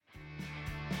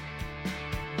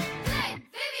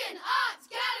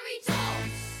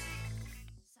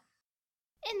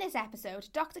this episode,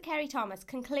 Dr. Kerry Thomas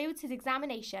concludes his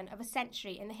examination of a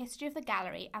century in the history of the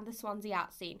gallery and the Swansea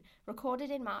art scene,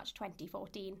 recorded in March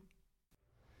 2014.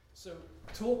 So,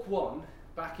 talk one,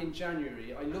 back in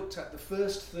January, I looked at the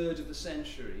first third of the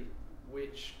century,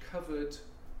 which covered,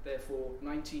 therefore,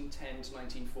 1910 to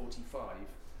 1945.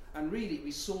 And really, we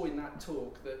saw in that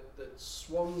talk that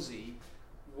Swansea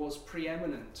was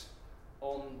preeminent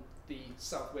on the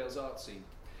South Wales art scene.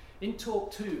 In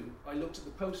talk two, I looked at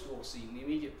the post-war scene, the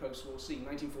immediate post-war scene,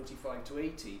 1945 to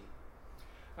 80.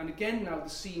 And again, now the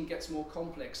scene gets more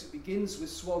complex. It begins with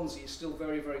Swansea, still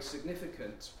very, very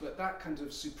significant, but that kind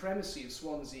of supremacy of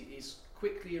Swansea is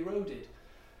quickly eroded.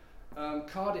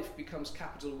 Cardiff becomes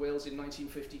capital of Wales in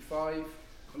 1955,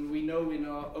 and we know in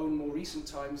our own more recent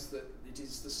times that it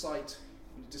is the site,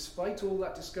 despite all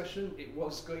that discussion, it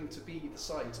was going to be the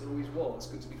site, it always was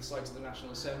going to be the site of the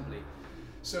National Assembly.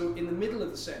 So in the middle of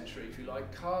the century, if you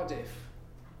like, Cardiff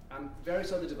and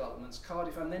various other developments,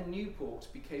 Cardiff and then Newport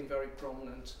became very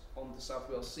prominent on the South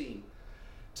Wales scene.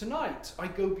 Tonight, I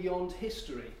go beyond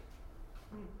history,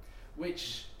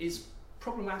 which is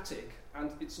problematic, and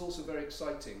it's also very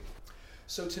exciting.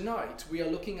 So tonight, we are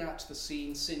looking at the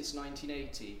scene since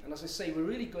 1980, and as I say, we're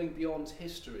really going beyond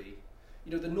history.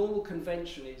 You know, the normal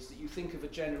convention is that you think of a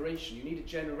generation. You need a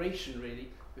generation, really,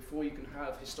 before you can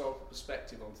have historical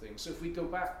perspective on things. So if we go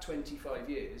back 25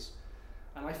 years,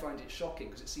 and I find it shocking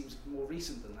because it seems more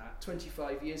recent than that,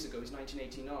 25 years ago is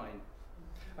 1989.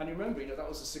 And remember, you know, that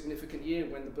was a significant year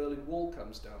when the Berlin Wall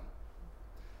comes down.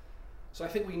 So I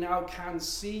think we now can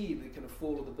see the kind of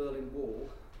fall of the Berlin Wall,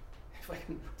 if I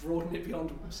can broaden it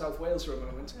beyond South Wales for a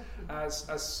moment, as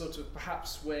sort of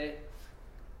perhaps where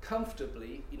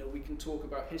comfortably, you know, we can talk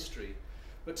about history.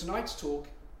 But tonight's talk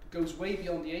goes way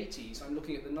beyond the 80s. I'm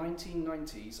looking at the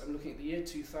 1990s, I'm looking at the year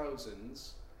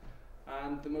 2000s,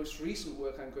 and the most recent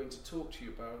work I'm going to talk to you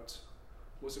about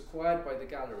was acquired by the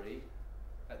gallery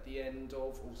at the end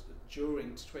of, or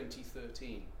during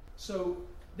 2013. So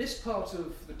this part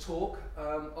of the talk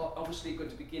are obviously going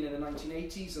to begin in the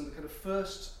 1980s and the kind of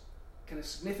first kind of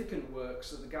significant works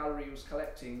that the gallery was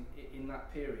collecting in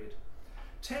that period.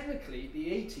 Technically, the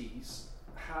 80s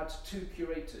had two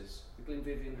curators. The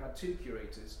Glenvivian had two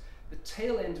curators. The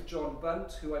tail end of John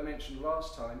Bunt, who I mentioned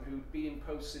last time, who'd been in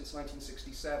post since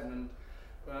 1967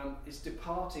 and is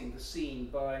departing the scene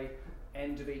by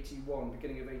end of 81,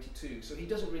 beginning of 82. So he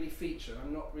doesn't really feature.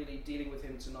 I'm not really dealing with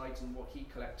him tonight and what he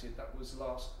collected. That was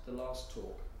the last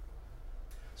talk.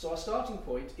 So our starting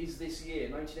point is this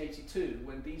year, 1982,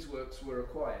 when these works were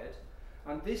acquired.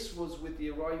 And this was with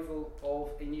the arrival of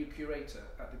a new curator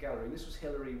at the gallery. And this was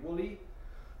Hilary Woolley,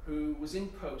 who was in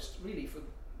post really for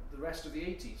the rest of the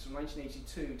 80s, from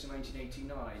 1982 to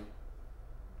 1989.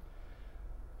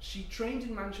 She trained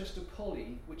in Manchester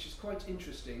Poly, which is quite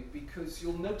interesting because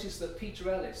you'll notice that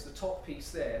Peter Ellis, the top piece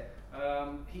there,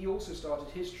 he also started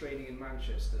his training in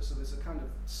Manchester, so there's a kind of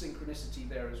synchronicity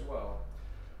there as well.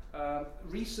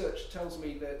 Research tells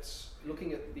me that,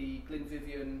 looking at the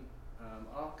Glenvivian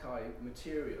archive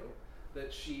material,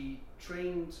 that she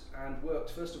trained and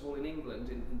worked first of all in England,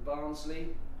 in Barnsley.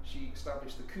 She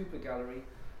established the Cooper Gallery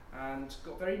and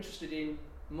got very interested in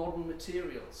modern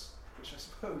materials, which I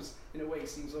suppose in a way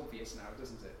seems obvious now,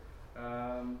 doesn't it?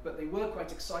 But they were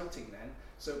quite exciting then.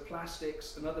 So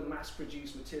plastics and other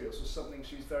mass-produced materials was something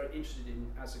she was very interested in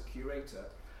as a curator.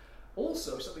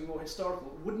 Also, something more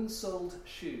historical, wooden-soled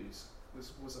shoes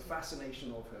was a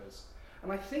fascination of hers.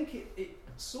 And I think it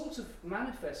sort of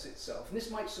manifests itself, and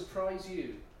this might surprise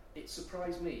you, it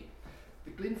surprised me.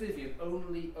 The Glenvivian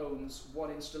only owns one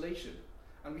installation,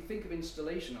 and we think of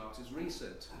installation art as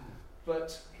recent,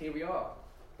 but here we are.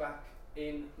 Back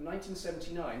in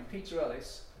 1979, Peter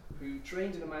Ellis, who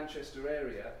trained in the Manchester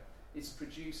area, is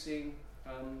producing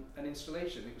an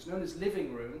installation. It was known as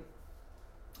Living Room.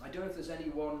 I don't know if there's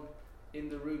anyone in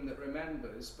the room that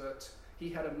remembers, but he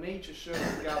had a major show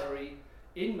at the gallery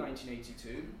in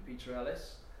 1982, Peter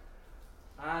Ellis,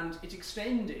 and it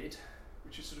extended,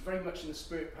 which is sort of very much in the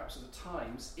spirit perhaps of the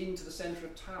times, into the centre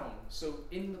of town. So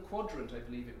in the quadrant, I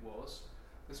believe it was,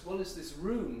 as well as this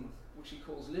room, which he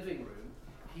calls Living Room,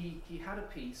 he had a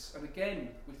piece, and again,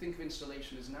 we think of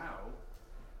installation as now,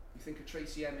 we think of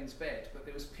Tracy Emin's bed, but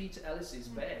there was Peter Ellis's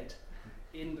bed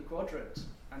in the quadrant,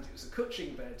 and it was a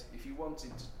Kutching bed if you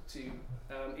wanted to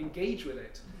engage with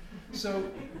it. So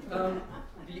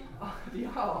the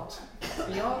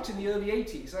art in the early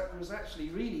 80s, that was actually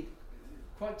really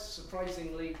quite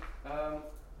surprisingly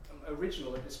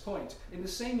original at this point. In the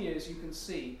same year, as you can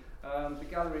see, the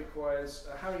gallery acquires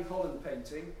a Harry Holland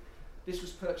painting. This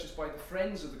was purchased by the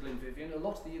Friends of the Glenvivian. A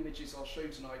lot of the images I'll show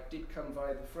tonight did come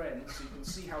via the Friends, so you can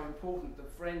see how important the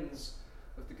Friends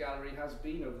of the gallery has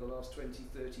been over the last 20,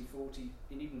 30, 40,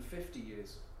 and even 50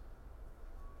 years.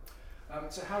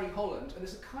 So Harry Holland, and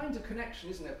there's a kind of connection,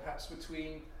 isn't there, perhaps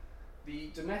between the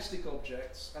domestic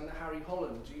objects and the Harry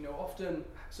Holland. You know, often,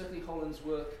 certainly Holland's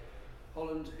work,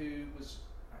 Holland, who was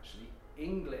actually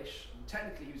English, and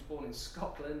technically he was born in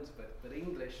Scotland, but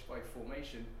English by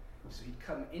formation, so he'd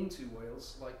come into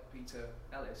Wales like Peter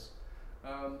Ellis.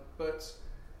 But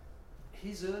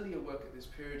his earlier work at this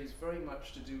period is very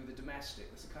much to do with the domestic.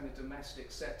 It's a kind of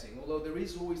domestic setting, although there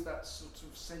is always that sort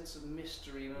of sense of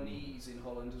mystery and unease in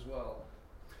Holland as well.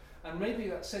 And maybe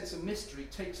that sense of mystery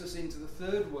takes us into the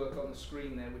third work on the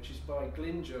screen there, which is by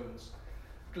Glyn Jones.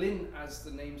 Glyn, as the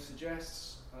name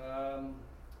suggests,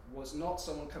 was not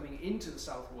someone coming into the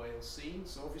South Wales scene,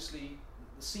 so obviously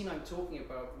the scene I'm talking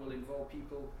about will involve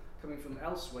people coming from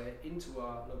elsewhere into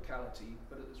our locality,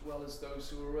 but as well as those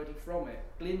who are already from it.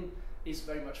 Glyn is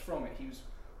very much from it. He was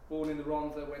born in the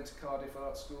Rhondda, went to Cardiff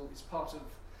Art School. He's part of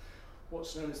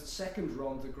what's known as the second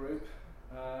Rhondda group,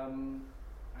 and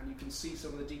you can see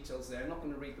some of the details there. I'm not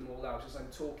going to read them all out. As I'm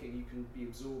talking, you can be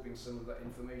absorbing some of that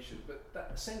information. But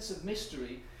that sense of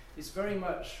mystery is very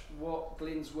much what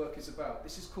Glyn's work is about.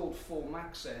 This is called For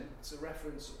Maxen. It's a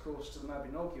reference, of course, to the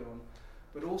Mabinogion,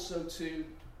 but also to,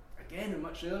 again, a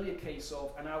much earlier case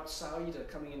of an outsider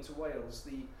coming into Wales,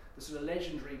 the sort of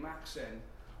legendary Maxen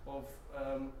of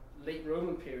late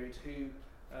Roman period who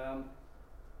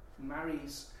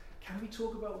marries, can we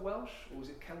talk about Welsh or was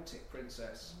it Celtic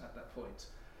princess at that point?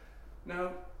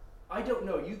 Now, I don't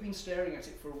know, you've been staring at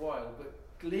it for a while, but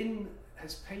Glyn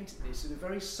has painted this in a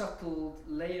very subtle,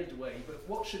 layered way, but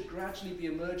what should gradually be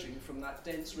emerging from that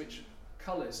dense, rich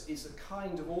colours is a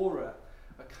kind of aura,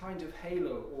 a kind of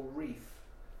halo or wreath,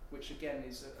 which again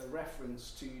is a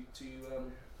reference to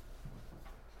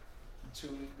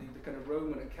the kind of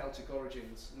Roman and Celtic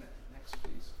origins. Next,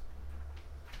 please.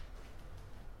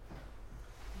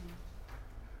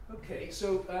 Okay,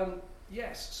 so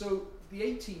yes, so the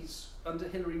 80s under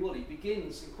Hilary Woolley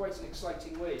begins in quite an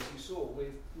exciting way, as you saw,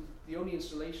 with the only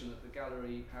installation that the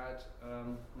gallery had,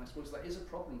 and I suppose that is a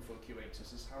problem for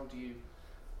curators, is how do you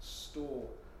store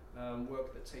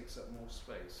work that takes up more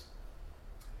space.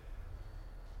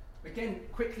 Again,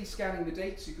 quickly scanning the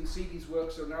dates, you can see these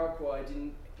works are now acquired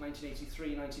in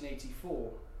 1983,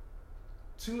 1984.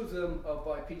 Two of them are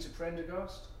by Peter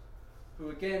Prendergast, who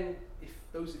again, if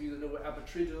those of you that know what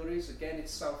Abertrydydd is, again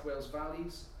it's South Wales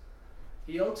Valleys.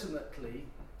 He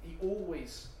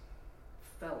always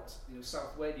felt,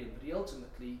 South Walian, but he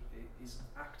ultimately is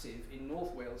active in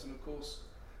North Wales, and of course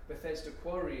Bethesda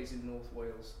Quarry is in North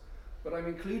Wales. But I'm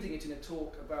including it in a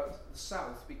talk about the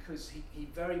South because he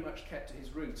very much kept to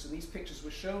his roots, and these pictures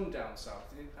were shown down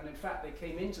south, and in fact they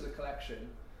came into the collection,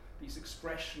 these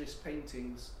expressionist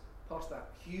paintings, part of that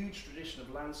huge tradition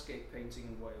of landscape painting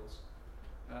in Wales,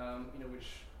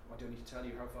 which I don't need to tell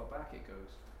you how far back it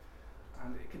goes,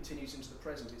 and it continues into the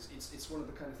present. It's one of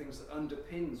the kind of things that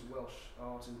underpins Welsh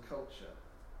art and culture.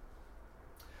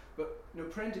 But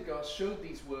Prendergast showed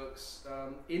these works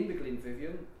in the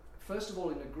Glyn-Vivian. First of all,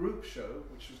 in a group show,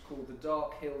 which was called The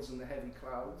Dark Hills and the Heavy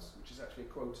Clouds, which is actually a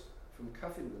quote from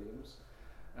Cuffin Williams.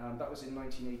 That was in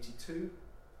 1982.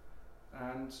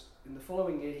 And in the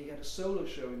following year, he had a solo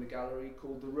show in the gallery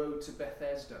called The Road to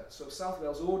Bethesda. So South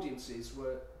Wales audiences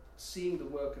were seeing the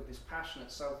work of this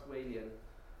passionate South Walian.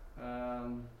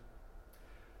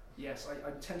 Yes,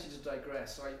 I'm tempted to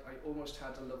digress. I almost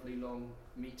had a lovely long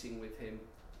meeting with him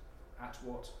at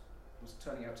what was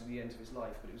turning out to be the end of his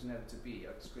life, but it was never to be.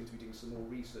 I was going to be doing some more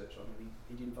research on him.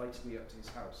 He'd invited me up to his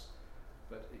house,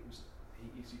 but it was,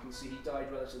 as you can see, he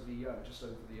died relatively young, just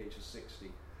over the age of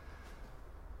 60.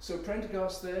 So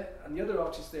Prendergast there, and the other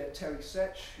artist there, Terry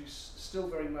Setch, who's still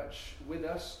very much with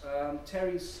us.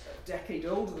 Terry's a decade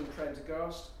older than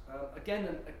Prendergast. Again,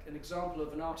 an example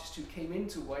of an artist who came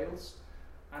into Wales,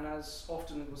 and as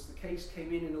often was the case,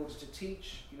 came in order to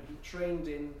teach. He trained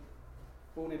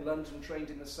born in London, trained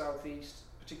in the southeast,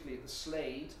 particularly at the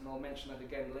Slade, and I'll mention that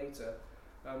again later,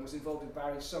 was involved in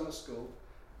Barry Summer School,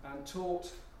 and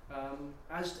taught,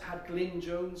 as had Glyn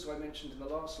Jones, who I mentioned in the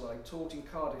last slide, taught in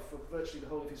Cardiff for virtually the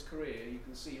whole of his career. You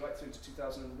can see right through to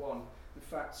 2001. In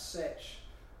fact, Setch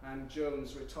and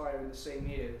Jones retire in the same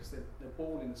year, because they're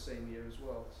born in the same year as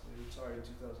well, so they retire in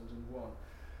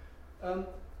 2001.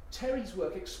 Terry's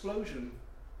work, Explosion,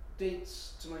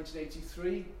 dates to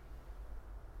 1983.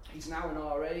 He's now an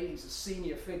RA, he's a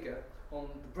senior figure on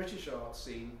the British art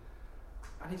scene,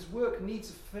 and his work needs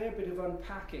a fair bit of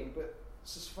unpacking, but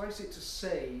suffice it to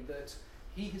say that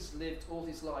he has lived all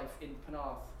his life in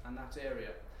Penarth and that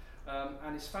area,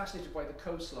 and is fascinated by the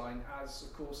coastline, as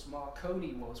of course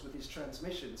Marconi was with his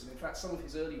transmissions, and in fact some of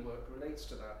his early work relates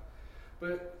to that.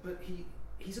 but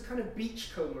he's a kind of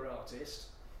beachcomber artist.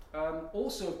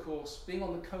 Also, of course, being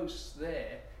on the coast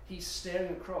there, he's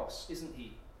staring across, isn't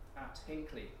he, at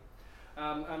Hinckley.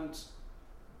 And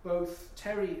both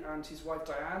Terry and his wife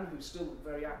Diane, who's still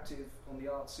very active on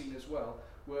the art scene as well,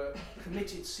 were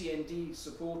committed CND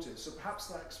supporters. So perhaps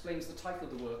that explains the title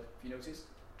of the work, if you notice.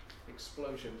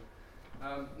 Explosion.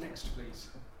 Next, please.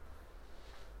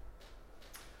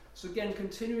 So again,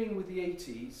 continuing with the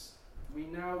 80s, we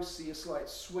now see a slight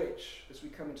switch as we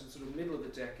come into the sort of middle of the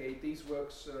decade. These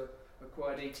works are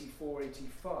acquired 84,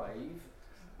 85,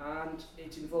 and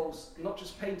it involves not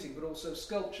just painting but also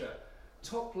sculpture.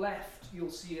 Top left, you'll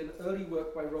see an early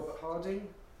work by Robert Harding.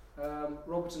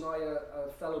 Robert and I are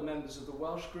fellow members of the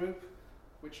Welsh group,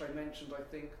 which I mentioned, I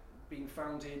think, being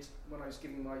founded when I was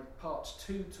giving my Part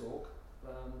 2 talk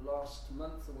last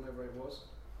month or whenever it was.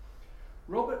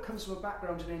 Robert comes from a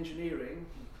background in engineering.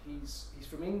 He's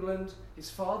from England. His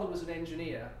father was an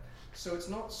engineer, so it's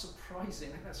not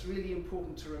surprising. That's really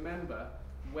important to remember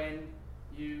when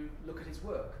you look at his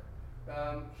work.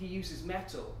 He uses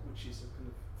metal, which is a kind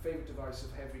of favourite device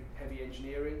of heavy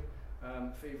engineering,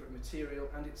 favourite material,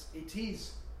 and it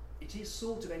is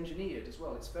sort of engineered as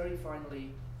well. It's very finely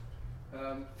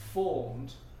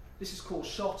formed. This is called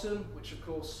Shotton, which of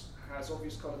course has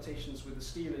obvious connotations with the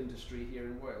steel industry here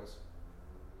in Wales.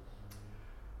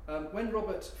 When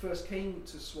Robert first came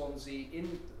to Swansea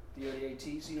in the early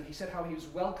 80s, he said how he was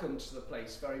welcomed to the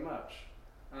place very much.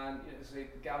 And the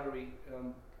gallery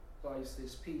buys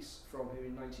this piece from him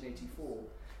in 1984.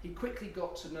 He quickly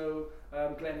got to know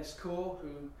Glenys Corr,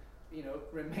 who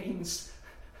remains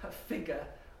a figure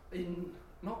in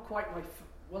not quite my...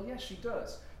 well, yes, she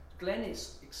does.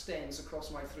 Glenys extends across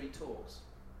my 3 talks,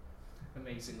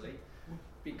 amazingly,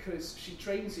 because she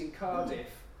trains in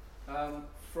Cardiff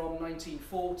from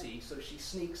 1940, so she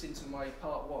sneaks into my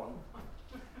Part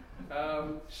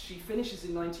 1. She finishes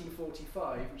in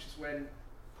 1945, which is when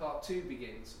Part 2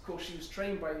 begins. Of course, she was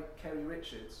trained by Kerry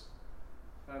Richards.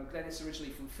 Glenys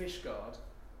originally from Fishguard,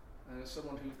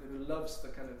 someone who loves the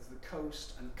kind of the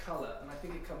coast and colour, and I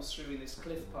think it comes through in this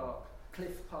Cliff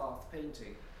Path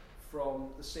painting from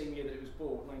the same year that it was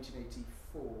bought,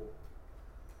 1984.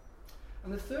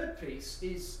 And the third piece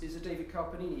is a David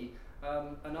Carpanini,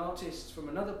 an artist from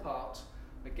another part,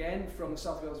 again from the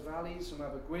South Wales Valleys, from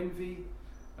Abergwynfi.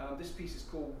 This piece is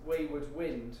called Wayward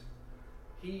Wind.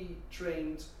 He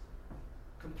trained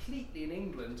completely in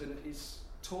England and is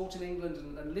taught in England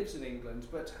and lives in England,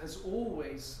 but has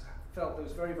always felt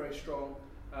those very, very strong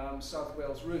South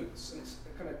Wales roots. And it's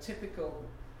a kind of typical...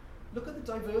 Look at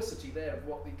the diversity there of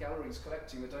what the gallery is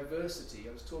collecting, the diversity.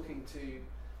 I was talking to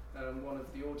one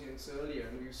of the audience earlier,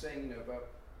 and we were saying, about,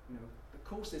 of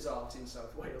course there's art in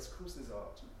South Wales, of course there's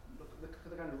art. Look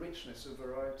at the kind of richness of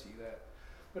variety there.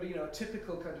 But, a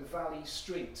typical kind of valley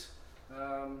street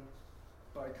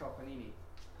by Carpanini.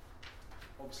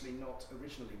 Obviously not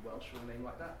originally Welsh with a name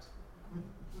like that.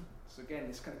 So again,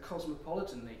 this kind of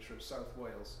cosmopolitan nature of South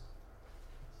Wales.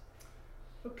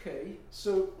 Okay,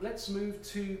 so let's move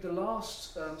to the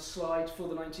last slide for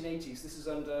the 1980s. This is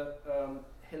under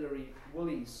Hilary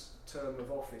Woolley's term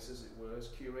of office, as it were, as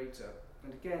curator.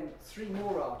 And again, 3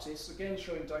 more artists, again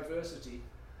showing diversity.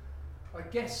 I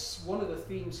guess one of the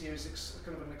themes here is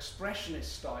kind of an expressionist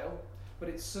style, but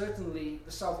it's certainly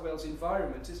the South Wales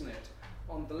environment, isn't it?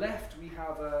 On the left, we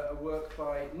have a work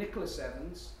by Nicholas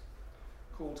Evans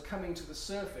called Coming to the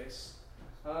Surface.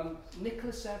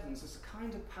 Nicholas Evans is a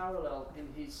kind of parallel in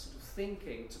his sort of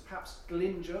thinking to perhaps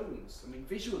Glyn Jones. I mean,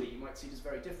 visually you might see it as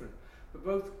very different, but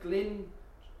both Glyn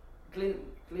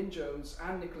Jones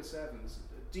and Nicholas Evans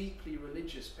are deeply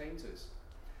religious painters.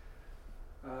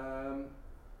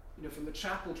 From the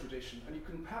chapel tradition, and you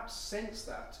can perhaps sense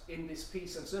that in this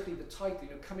piece, and certainly the title,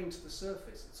 Coming to the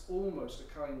Surface. It's almost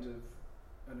a kind of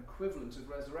an equivalent of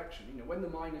resurrection. When the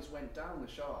miners went down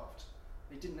the shaft,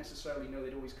 they didn't necessarily know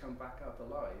they'd always come back up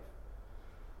alive.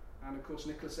 And of course,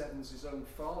 Nicholas Evans, his own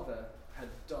father, had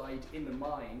died in the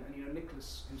mine, and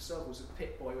Nicholas himself was a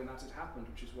pit boy when that had happened,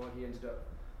 which is why he ended up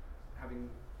having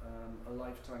a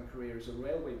lifetime career as a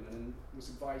railwayman and was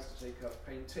advised to take up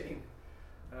painting.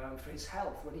 For his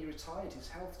health. When he retired, his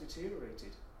health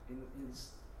deteriorated.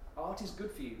 Art is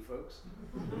good for you, folks.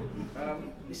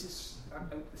 This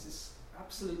is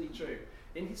absolutely true.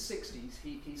 In his 60s,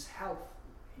 his health,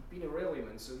 he'd been a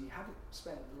railwayman, so he hadn't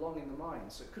spent long in the mine,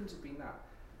 so it couldn't have been that.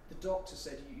 The doctor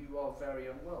said, you are very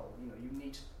unwell, you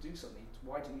need to do something.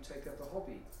 Why didn't you take up a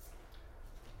hobby?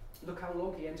 Look how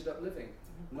long he ended up living.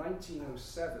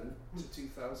 1907 to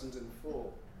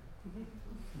 2004.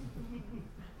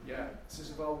 Yeah, this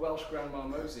is of our Welsh grandma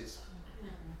Moses.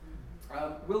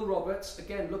 Will Roberts,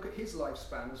 again, look at his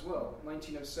lifespan as well,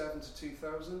 1907 to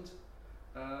 2000.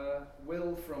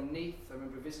 Will from Neath, I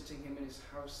remember visiting him in his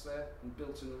house there in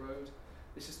Bilton Road.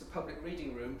 This is the public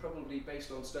reading room, probably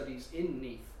based on studies in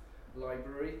Neath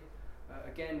Library.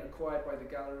 Again, acquired by the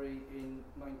gallery in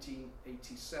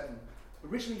 1987.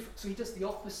 Originally, so he does the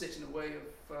opposite in a way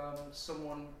of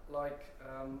someone like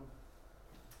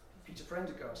Peter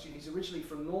Prendergast. He's originally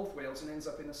from North Wales and ends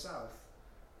up in the south.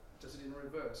 Does it in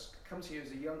reverse. Comes here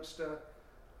as a youngster.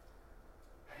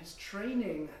 His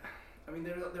training, I mean,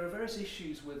 there are various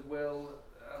issues with Will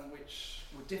which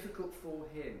were difficult for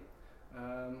him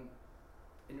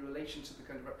in relation to the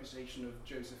kind of representation of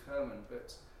Joseph Herman,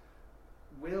 but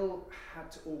Will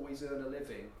had to always earn a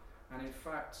living, and in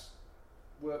fact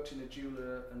worked in a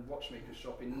jeweller and watchmaker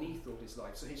shop in Neath all his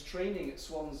life. So his training at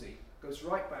Swansea goes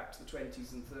right back to the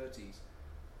 20s and 30s,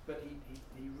 but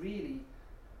he really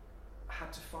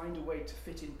had to find a way to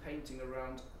fit in painting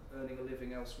around earning a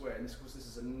living elsewhere. And this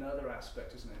is another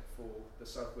aspect, isn't it, for the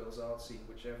South Wales art scene,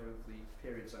 whichever of the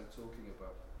periods I'm talking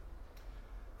about.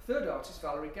 Third artist,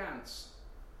 Valerie Gantz.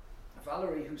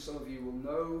 Valerie, who some of you will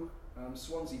know,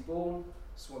 Swansea born,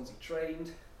 Swansea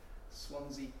trained,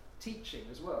 Swansea teaching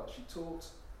as well. She taught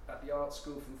at the art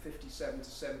school from 57 to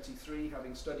 73,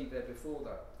 having studied there before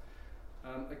that.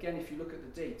 Again, if you look at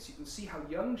the dates, you can see how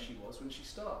young she was when she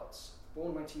starts.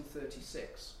 Born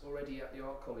 1936, already at the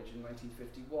art college in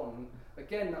 1951. And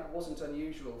again, that wasn't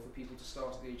unusual for people to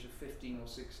start at the age of 15 or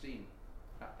 16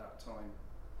 at that time.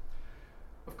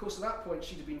 Of course, at that point,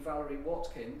 she'd have been Valerie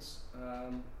Watkins.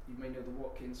 You may know the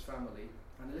Watkins family.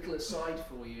 And a little aside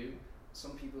for you,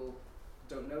 some people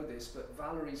don't know this, but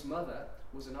Valerie's mother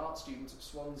was an art student at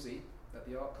Swansea, at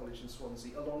the art college in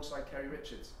Swansea, alongside Kerry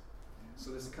Richards. So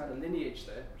there's a kind of lineage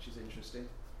there, which is interesting.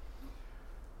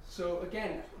 So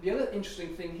again, the other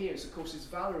interesting thing here is, of course,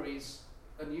 Valerie's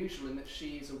unusual in that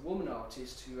she is a woman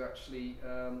artist who actually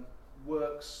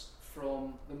works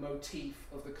from the motif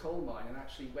of the coal mine and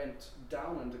actually went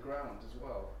down underground as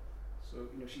well. So,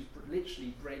 she's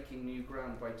literally breaking new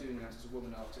ground by doing that as a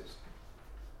woman artist.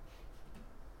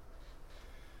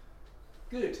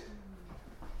 Good.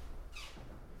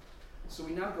 So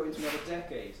we now go into another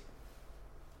decade.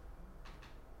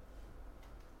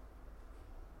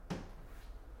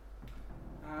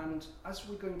 And as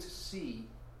we're going to see,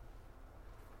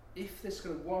 if there's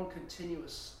kind of one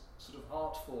continuous sort of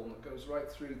art form that goes right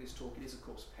through this talk, it is, of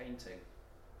course, painting.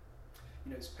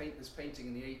 There's painting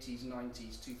in the 80s,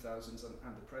 90s, 2000s,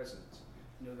 and the present.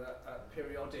 That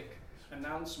periodic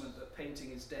announcement that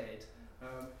painting is dead,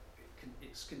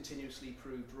 it's continuously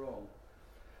proved wrong.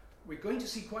 We're going to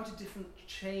see quite a different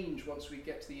change once we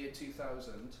get to the year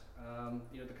 2000.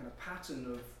 The kind of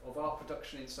pattern of art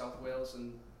production in South Wales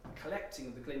and collecting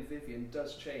of the Glyn-Vivian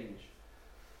does change.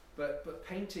 But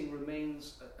painting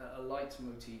remains a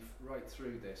leitmotif right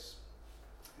through this.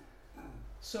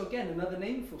 So again, another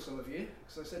name for some of you,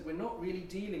 because I said we're not really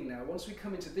dealing now. Once we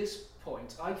come into this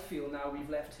point, I feel now we've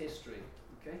left history.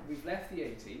 Okay, we've left the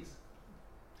 80s.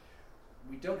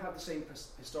 We don't have the same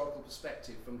historical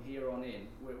perspective from here on in.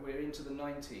 We're into the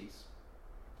 90s.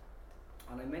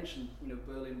 And I mentioned,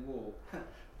 Berlin Wall.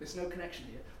 There's no connection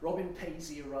here. Robin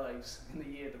Paisley arrives in the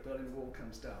year the Berlin Wall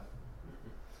comes down.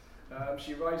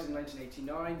 She arrives in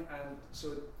 1989,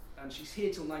 and she's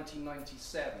here till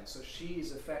 1997. So she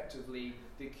is effectively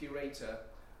the curator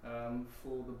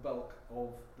for the bulk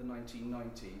of the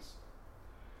 1990s.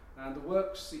 And the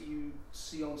works that you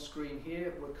see on screen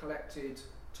here were collected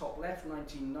top left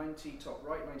 1990, top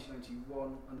right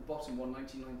 1991, and the bottom one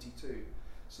 1992.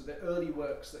 So they're early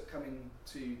works that come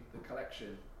into the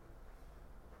collection.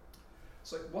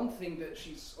 So one thing that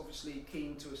she's obviously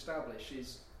keen to establish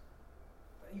is,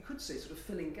 you could say, sort of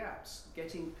filling gaps,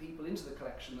 getting people into the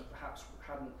collection that perhaps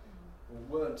hadn't or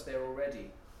weren't there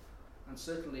already. And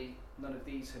certainly none of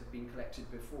these had been collected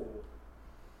before.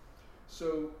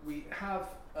 So we have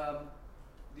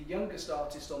the youngest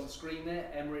artist on the screen there,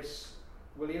 Emrys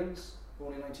Williams,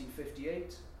 born in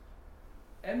 1958.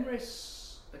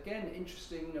 Emrys, again,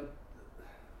 interesting,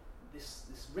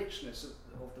 this richness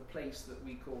of the place that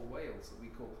we call Wales, that we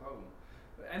call home.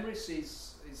 But Emrys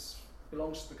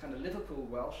belongs to the kind of Liverpool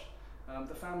Welsh.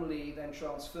 The family then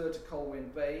transferred to Colwyn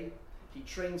Bay. He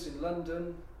trains in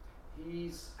London.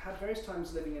 He's had various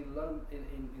times living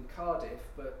in Cardiff,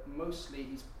 but mostly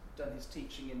he's done his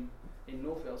teaching in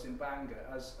North Wales, in Bangor,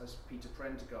 as Peter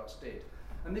Prendergast did.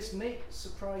 And this may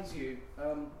surprise you.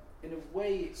 In a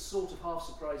way, it sort of half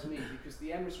surprised me, because the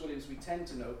Emrys Williams we tend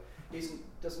to know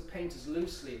doesn't paint as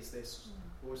loosely as this,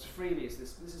 or as freely as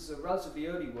this. This is a relatively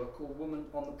early work called Woman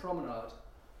on the Promenade.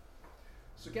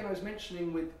 So again, I was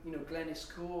mentioning with Glenys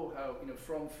Core how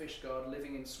from Fishguard,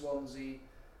 living in Swansea,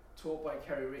 taught by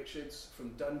Kerry Richards from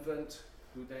Dunvant,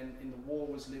 who then in the war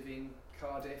was living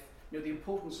Cardiff. The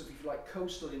importance of, if you like,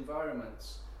 coastal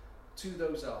environments to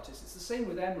those artists. It's the same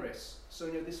with Emrys. So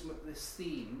this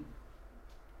theme.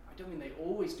 I don't mean they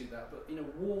always do that, but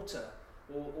water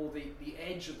or the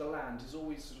edge of the land is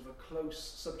always sort of a close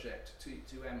subject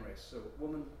to Emrys. So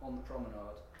Woman on the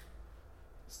Promenade.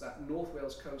 It's that North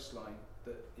Wales coastline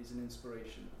that is an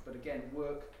inspiration, but again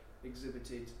work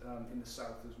exhibited in the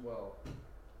south as well.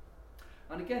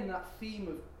 And again that theme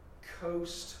of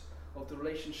coast, of the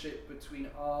relationship between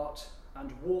art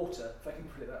and water, if I can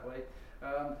put it that way,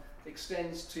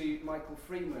 extends to Michael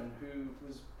Freeman, who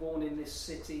was born in this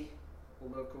city,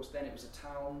 although of course then it was a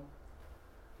town,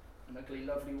 an ugly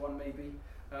lovely one maybe,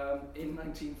 in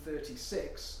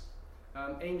 1936,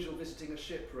 Angel visiting a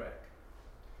shipwreck.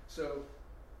 So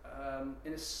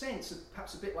in a sense,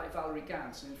 perhaps a bit like Valerie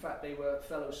Gantz, and in fact they were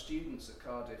fellow students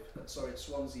at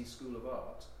Swansea School of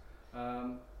Art.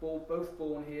 Both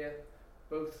born here,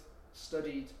 both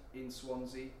studied in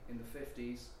Swansea in the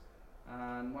 50s,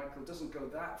 and Michael doesn't go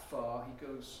that far. He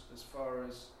goes as far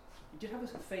as, he did have a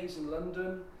phase in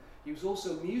London. He was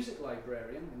also a music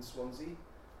librarian in Swansea,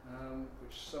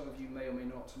 which some of you may or may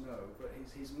not know, but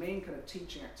his main kind of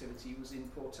teaching activity was in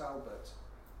Port Talbot,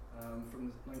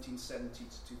 from 1970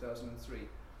 to 2003.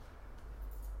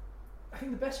 I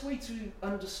think the best way to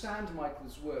understand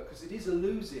Michael's work, because it is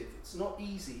elusive, it's not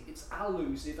easy, it's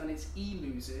allusive and it's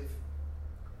elusive.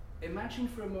 Imagine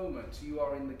for a moment you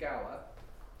are in the Gower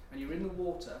and you're in the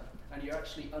water and you're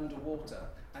actually underwater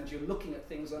and you're looking at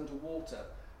things underwater.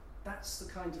 That's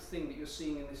the kind of thing that you're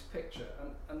seeing in this picture.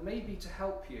 And maybe to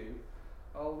help you,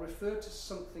 I'll refer to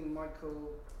something Michael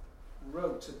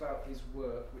wrote about his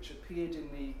work, which appeared in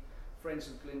the Friends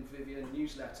of Glenvivian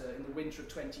newsletter in the winter of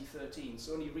 2013.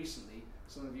 So only recently,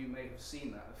 some of you may have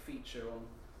seen that, a feature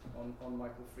on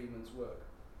Michael Freeman's work.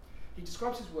 He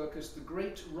describes his work as the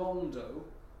great rondo.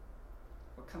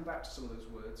 I'll come back to some of those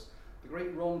words. The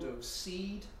great rondo of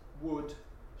seed, wood,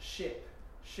 ship,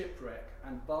 shipwreck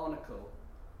and barnacle,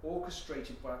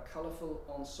 orchestrated by a colourful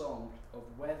ensemble of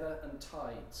weather and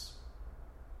tides.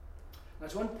 Now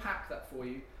to unpack that for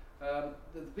you,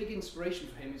 the big inspiration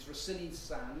for him is Rossini's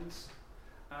Sands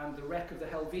and the wreck of the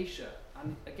Helvetia.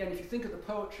 And again, if you think of the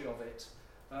poetry of it,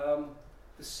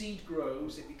 the seed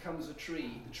grows, it becomes a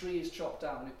tree. The tree is chopped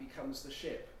down, it becomes the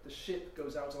ship. The ship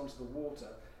goes out onto the water.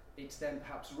 It then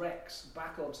perhaps wrecks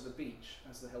back onto the beach,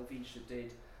 as the Helvetia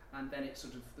did, and then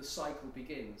the cycle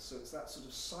begins. So it's that sort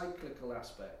of cyclical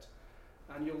aspect.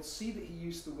 And you'll see that he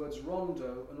used the words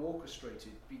rondo and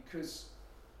orchestrated, because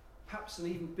perhaps an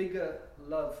even bigger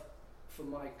love for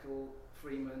Michael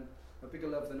Freeman, a bigger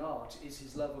love than art, is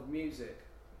his love of music.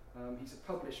 He's a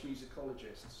published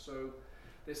musicologist, so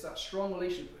there's that strong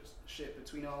relationship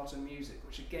between art and music,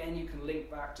 which again you can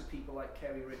link back to people like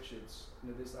Kerry Richards.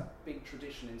 There's that big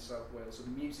tradition in South Wales of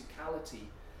musicality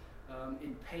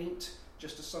in paint,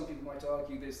 just as some people might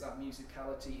argue there's that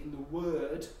musicality in the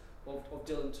word of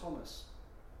Dylan Thomas.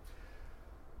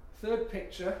 Third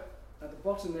picture at the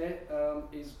bottom there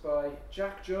is by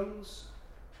Jack Jones.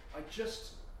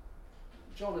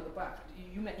 John at the back,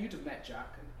 you'd have met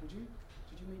Jack, would you?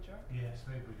 Did you meet Jack? Yes,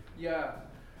 very briefly. Yeah.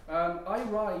 I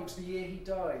arrived the year he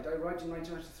died. I arrived in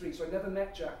 1993, so I never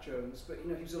met Jack Jones, but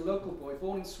he was a local boy,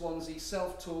 born in Swansea,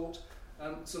 self-taught.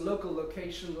 It's a local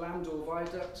location, Landor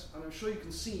Viaduct, and I'm sure you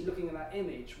can see, looking at that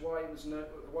image, why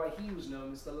he was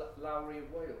known as the Lowry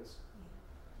of Wales.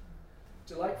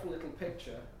 Delightful little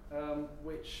picture,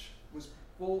 which was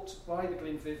bought by the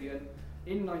Glenvivian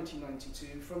in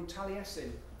 1992 from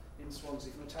Taliesin in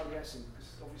Swansea, from Taliesin, because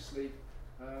obviously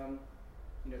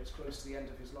it's close to the end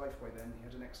of his life by then. He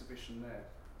had an exhibition there.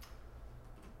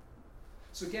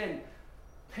 So again,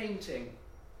 painting.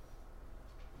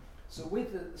 So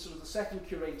with the second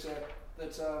curator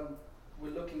that we're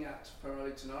looking at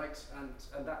primarily tonight,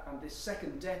 and this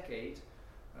second decade,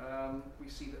 we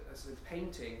see that as a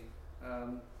painting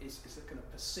is a kind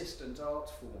of persistent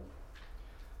art form.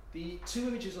 The two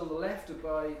images on the left are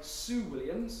by Sue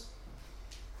Williams.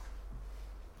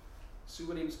 Sue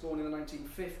Williams, born in the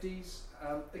 1950s.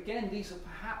 Again, these are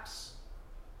perhaps,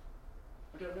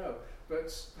 I don't know,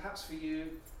 but perhaps for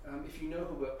you, if you know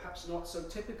her work, perhaps not so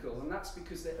typical, and that's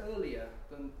because they're earlier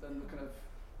than the kind of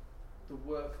the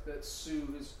work that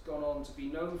Sue has gone on to be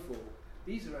known for.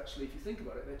 These are actually, if you think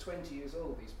about it, they're 20 years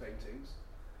old, these paintings.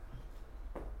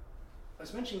 I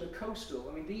was mentioning the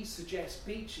coastal, these suggest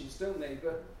beaches, don't they?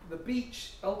 But the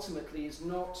beach ultimately is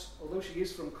not, although she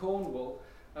is from Cornwall,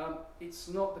 It's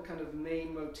not the kind of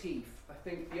main motif. I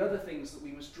think the other things that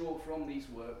we must draw from these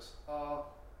works are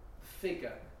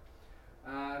figure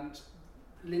and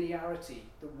linearity,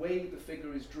 the way the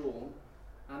figure is drawn,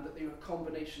 and that they're a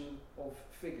combination of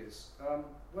figures.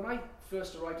 When I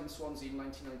first arrived in Swansea in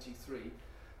 1993,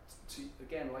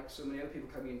 again, like so many other people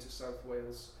coming into South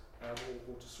Wales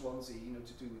or to Swansea,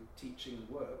 to do with teaching and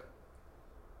work,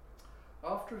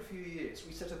 after a few years,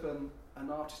 we set up an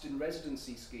artist in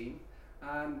residency scheme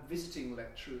and visiting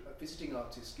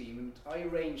artist scheme, and I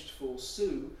arranged for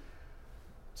Sue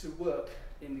to work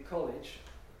in the college,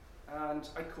 and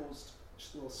I caused,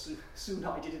 Sue and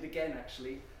I did it again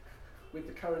actually, with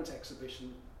the current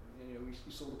exhibition.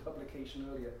 We saw the publication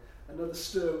earlier. Another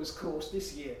stir was caused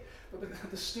this year, but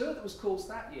the stir that was caused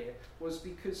that year was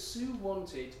because Sue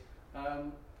wanted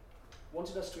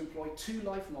us to employ 2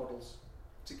 life models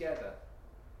together,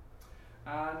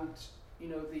 and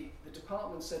the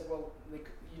department said, well, you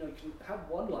can have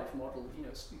 1 life model, you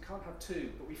can't have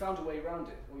 2, but we found a way around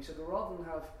it. Well, we said, well,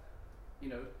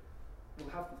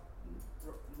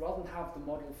 rather than have the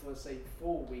model for, say,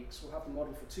 4 weeks, we'll have the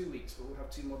model for 2 weeks, but we'll have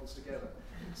 2 models together.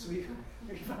 So we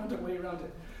found a way around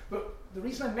it. But the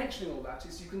reason I'm mentioning all that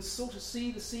is you can sort of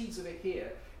see the seeds of it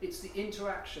here. It's the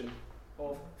interaction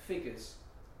of figures.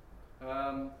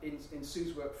 In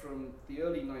Sue's work from the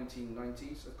early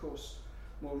 1990s, of course,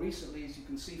 more recently, as you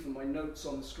can see from my notes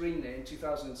on the screen there, in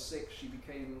 2006 she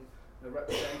became a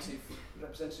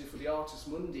representative for the Artis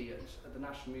Mundi at the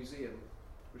National Museum,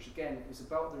 which again is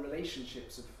about the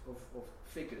relationships of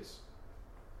figures.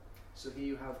 So here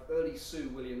you have early Sue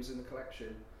Williams in the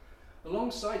collection.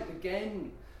 Alongside it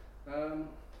again,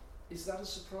 is that a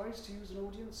surprise to you as an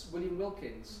audience? William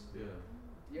Wilkins.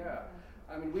 Yeah.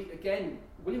 I mean,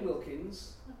 William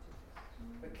Wilkins,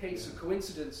 a case of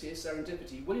coincidence here,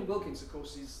 serendipity. William Wilkins, of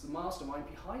course, is the mastermind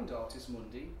behind Artis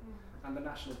Mundi and the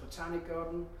National Botanic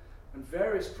Garden and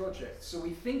various projects. So we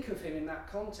think of him in that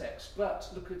context, but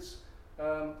look at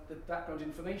the background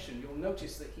information. You'll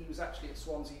notice that he was actually at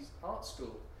Swansea's art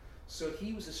school. So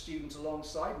he was a student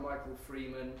alongside Michael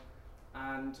Freeman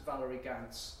and Valerie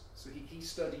Gantz. So he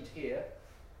studied here.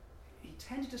 He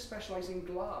tended to specialise in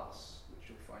glass, which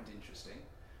you'll find interesting,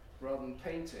 rather than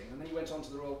painting. And then he went on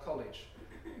to the Royal College.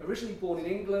 Originally born in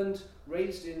England,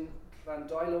 raised in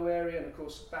Llandilo area, and of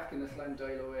course back in the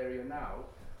Llandilo area now.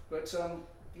 But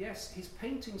yes, his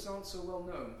paintings aren't so well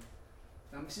known.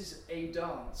 This is A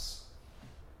Dance,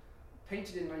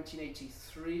 painted in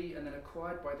 1983 and then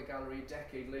acquired by the gallery a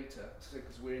decade later,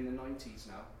 because we're in the 90s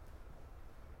now.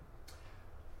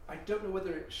 I don't know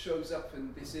whether it shows up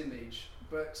in this image,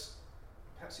 but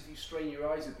perhaps if you strain your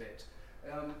eyes a bit,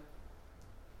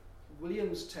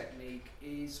 Williams' technique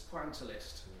is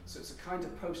pointillist, so it's a kind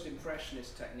of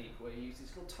post-impressionist technique where you use these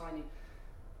little tiny,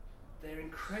 they're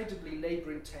incredibly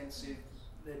labour-intensive,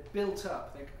 they're built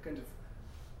up, they're kind of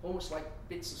almost like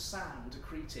bits of sand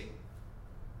accreting,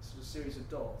 sort of series of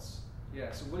dots.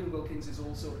 Yeah, so William Wilkins is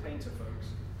also a painter, folks.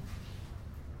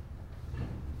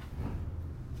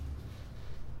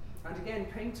 And again,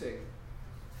 painting.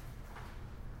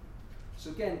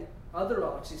 So again, other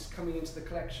artists coming into the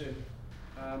collection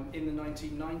in the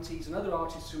 1990s, and other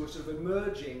artists who are sort of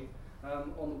emerging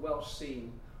on the Welsh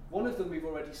scene. One of them we've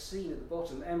already seen at the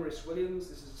bottom, Emrys Williams.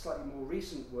 This is a slightly more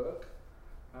recent work.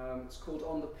 It's called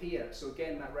On the Pier, so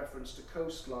again that reference to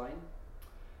coastline.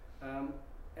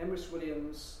 Emrys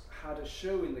Williams had a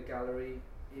show in the gallery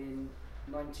in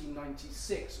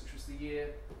 1996, which was the year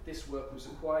this work was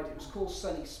acquired. It was called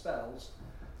Sunny Spells.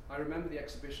 I remember the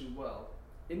exhibition well.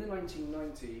 In the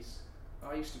 1990s,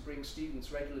 I used to bring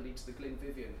students regularly to the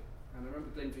Glyn-Vivian, and I remember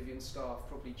Glyn-Vivian staff,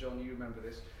 probably John, you remember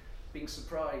this, being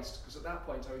surprised, because at that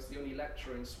point I was the only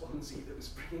lecturer in Swansea that was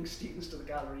bringing students to the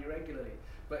gallery regularly.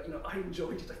 But I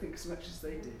enjoyed it, I think, as much as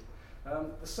they did.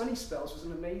 The Sunny Spells was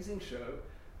an amazing show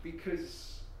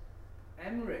because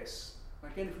Emrys,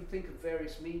 again, if we think of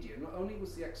various media, not only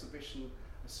was the exhibition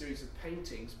a series of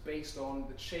paintings based on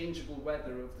the changeable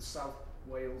weather of the South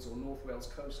Wales or North Wales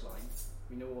coastline,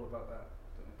 we know all about that,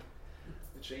 don't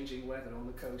we? The changing weather on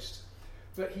the coast.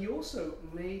 But he also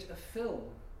made a film,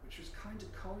 which was kind of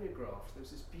choreographed. There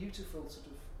was this beautiful sort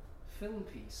of film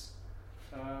piece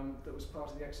that was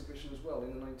part of the exhibition as well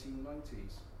in the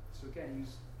 1990s. So again, he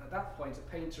was at that point a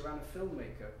painter and a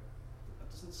filmmaker.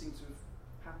 That doesn't seem to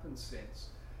have happened since.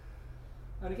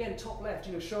 And again, top left,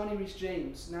 Shani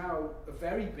Rhys-James, now a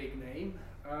very big name.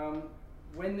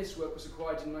 When this work was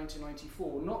acquired in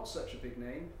 1994, not such a big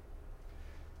name.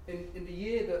 In the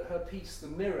year that her piece, The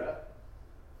Mirror,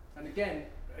 and again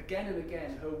and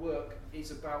again, her work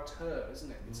is about her,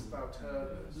 isn't it? It's about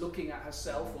her looking at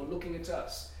herself or looking at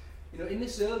us. In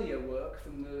this earlier work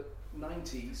from the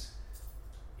 90s,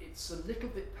 it's a little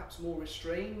bit perhaps more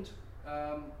restrained,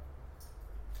 and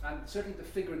certainly the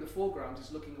figure in the foreground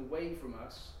is looking away from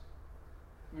us.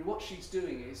 I mean, what she's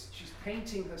doing is she's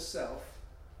painting herself,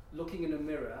 looking in a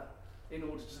mirror, in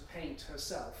order to paint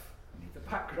herself, the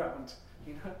background,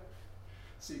 you know.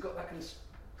 So you've got that kind of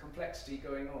complexity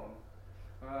going on.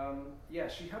 Yeah,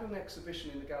 she had an exhibition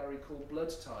in the gallery called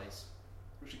Blood Ties,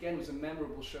 which again was a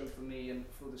memorable show for me and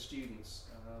for the students,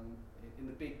 in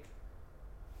the big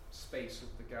space of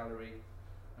the gallery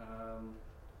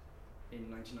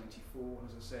in 1994.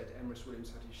 As I said, Emrys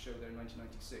Williams had his show there in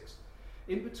 1996.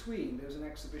 In between, there was an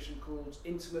exhibition called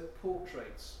Intimate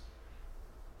Portraits,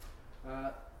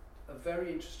 a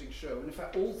very interesting show. And in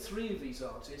fact, all three of these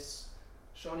artists,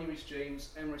 Shani Rhys-James,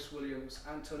 Emrys Williams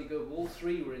and Tony Goebel, all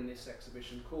three were in this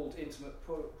exhibition called Intimate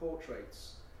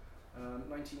Portraits,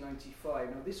 1995.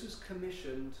 Now this was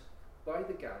commissioned by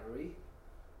the gallery.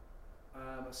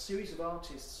 A series of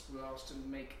artists were asked to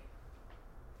make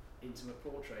intimate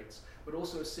portraits, but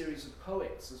also a series of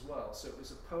poets as well. So it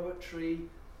was a poetry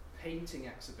painting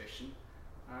exhibition,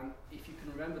 and if you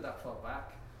can remember that far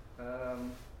back,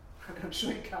 I'm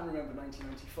sure you can remember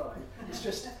 1995. It's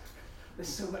just there's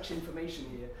so much information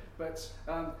here, but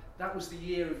that was the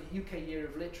UK Year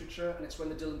of Literature, and it's when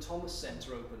the Dylan Thomas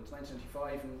Centre opened,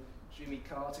 1995, and Jimmy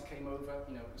Carter came over.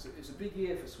 You know, it was a big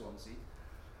year for Swansea.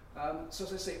 So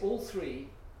as I say, all three,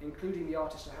 including the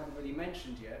artist I haven't really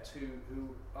mentioned yet,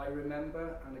 who I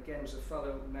remember, and again was a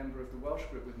fellow member of the Welsh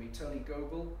group with me, Tony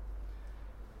Goebel.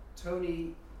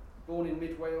 Tony, born in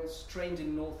Mid Wales, trained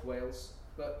in North Wales,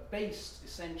 but based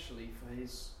essentially for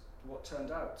his, what turned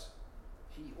out.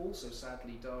 He also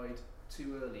sadly died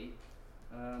too early,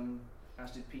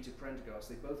 as did Peter Prendergast.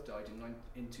 They both died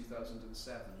in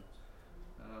 2007,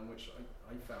 which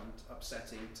I found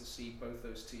upsetting to see both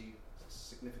those two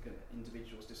significant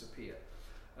individuals disappear.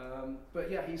 But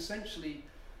yeah, he essentially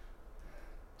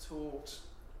taught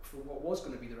for what was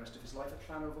going to be the rest of his life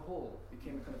at Llanover Hall.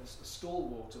 Became a kind of a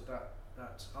stalwart of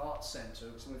that art centre.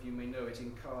 Some of you may know it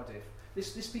in Cardiff.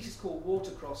 This piece is called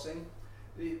Water Crossing.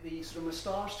 The sort of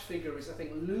moustached figure is, I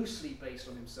think, loosely based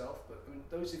on himself, but I mean,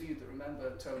 those of you that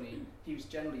remember Tony, he was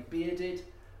generally bearded.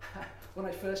 When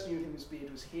I first knew him, his beard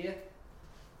was here.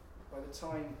 By the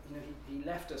time he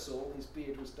left us all, his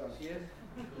beard was done here.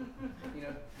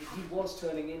 He was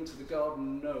turning into the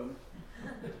garden gnome.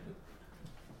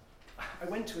 I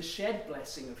went to a shed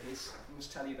blessing of his. I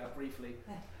must tell you that briefly.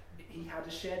 He had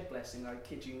a shed blessing, I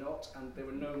kid you not, and there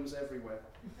were gnomes everywhere.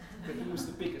 But he was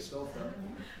the biggest of them.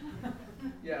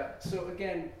 Yeah, so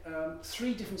again,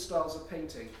 three different styles of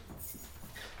painting.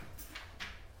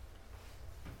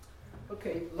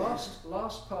 Okay, last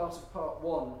part of part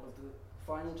one of the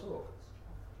final talk.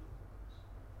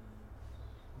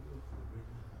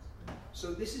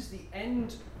 So this is the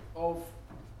end of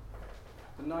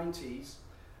the 90s.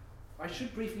 I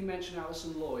should briefly mention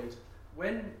Alison Lloyd.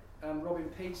 When Robin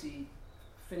Paisley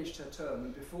finished her term,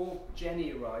 and before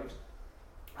Jenny arrived,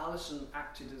 Alison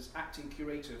acted as acting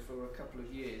curator for a couple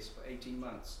of years, for 18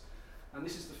 months. And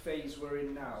this is the phase we're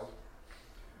in now.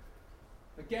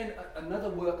 Again, another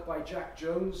work by Jack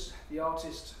Jones, the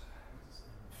artist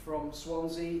from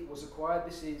Swansea, was acquired.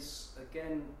 This is,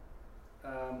 again,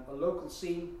 a local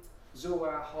scene,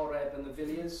 Zoar, Horeb and the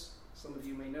Villiers. Some of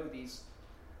you may know these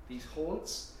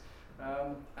haunts.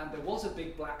 And there was a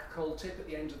big black coal tip at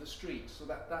the end of the street, so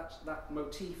that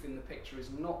motif in the picture is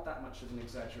not that much of an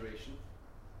exaggeration.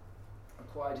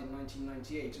 Acquired in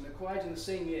 1998, and acquired in the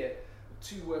same year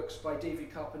two works by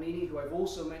David Carpanini, who I've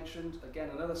also mentioned, again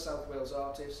another South Wales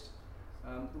artist.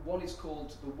 The one is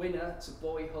called The Winner. It's a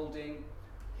boy holding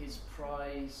his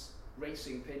prize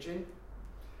racing pigeon,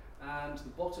 and the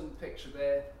bottom picture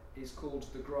there is called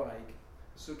The Graig.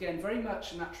 So again, very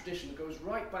much in that tradition, it goes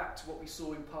right back to what we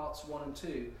saw in parts 1 and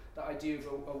 2, that idea of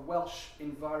a Welsh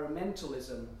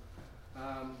environmentalism,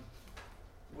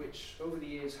 which over the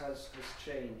years has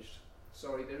changed.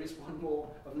 Sorry, there is one more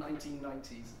of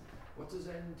 1990s. What does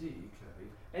ND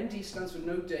carry? ND stands for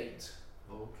no date.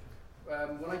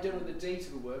 Okay. When I don't know the date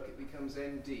of a work, it becomes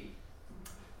ND.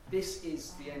 This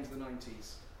is the end of the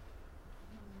 90s.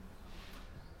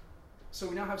 So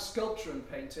we now have sculpture and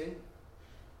painting.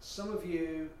 Some of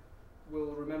you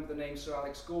will remember the name Sir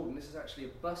Alex Gordon. This is actually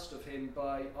a bust of him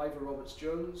by Ivor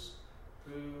Roberts-Jones,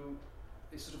 who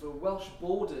is sort of a Welsh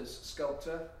borders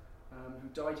sculptor who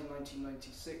died in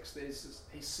 1996.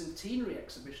 His centenary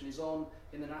exhibition is on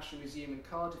in the National Museum in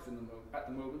Cardiff at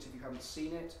the moment. If you haven't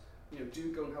seen it,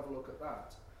 do go and have a look at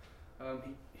that.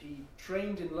 He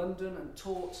trained in London and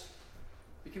taught,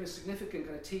 became a significant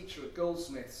kind of teacher at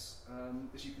Goldsmiths,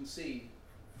 as you can see,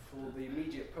 for the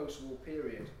immediate post-war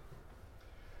period.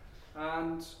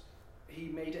 And he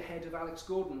made a head of Alex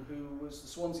Gordon, who was the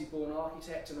Swansea-born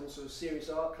architect and also a serious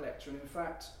art collector. And in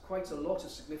fact, quite a lot of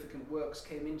significant works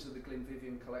came into the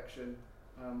Glyn-Vivian collection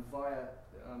via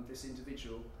this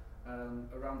individual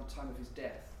around the time of his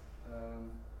death,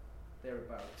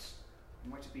 thereabouts. It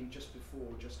might have been just before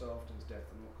or just after his death,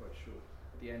 I'm not quite sure,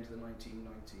 at the end of the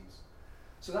 1990s.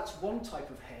 So that's one type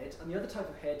of head, and the other type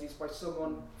of head is by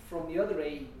someone from the other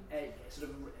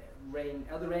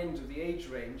other end of the age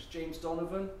range, James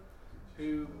Donovan,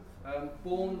 who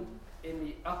born in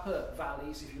the upper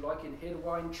valleys, if you like, in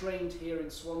Hirwaun, trained here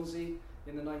in Swansea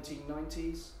in the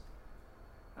 1990s,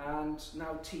 and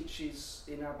now teaches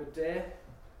in Aberdare.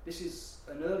 This is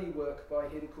an early work by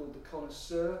him called The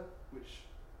Connoisseur, which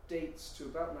dates to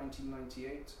about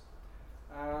 1998,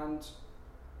 and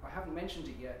I haven't mentioned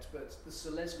it yet, but the Sir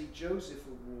Leslie Joseph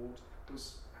Award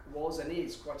was and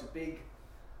is quite a big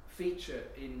feature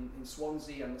in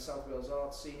Swansea and the South Wales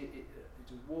art scene. It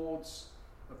awards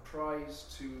a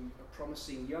prize to a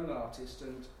promising young artist,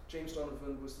 and James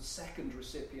Donovan was the second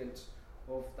recipient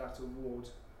of that award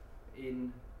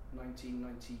in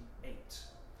 1998.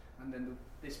 And then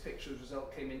this picture's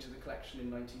result came into the collection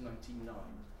in 1999.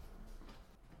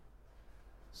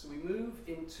 So we move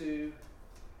into,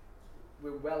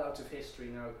 we're well out of history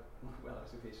now, well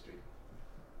out of history.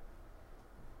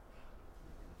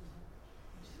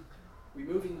 We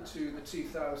move into the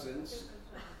 2000s.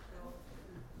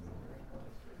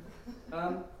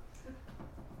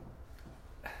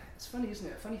 It's funny, isn't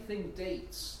it? A funny thing,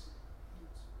 dates.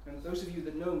 And those of you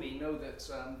that know me know that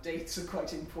dates are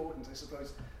quite important, I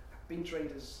suppose. Being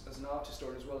trained as an art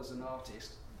historian as well as an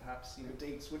artist, perhaps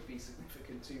dates would be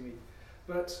significant to me.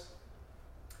 But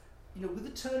with the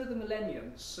turn of the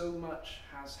millennium, so much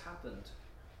has happened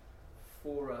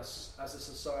for us as a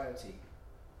society.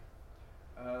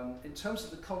 In terms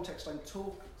of the context I'm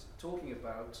talking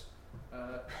about,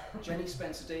 Jenny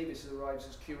Spencer-Davis arrives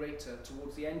as curator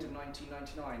towards the end of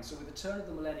 1999. So with the turn of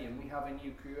the millennium, we have a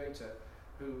new curator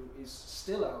who is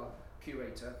still our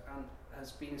curator and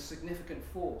has been a significant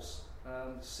force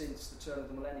since the turn of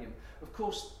the millennium. Of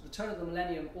course, the turn of the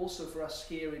millennium also for us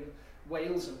here in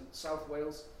Wales and South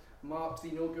Wales marked the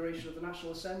inauguration of the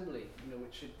National Assembly,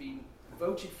 which had been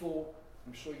voted for,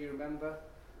 I'm sure you remember,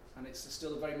 and it's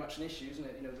still very much an issue, isn't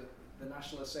it? The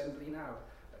National Assembly now.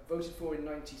 Voted for in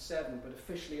 1997, but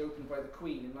officially opened by the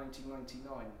Queen in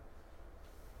 1999.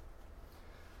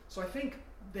 So I think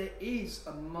there is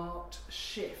a marked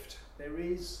shift. There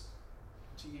is,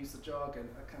 to use the jargon,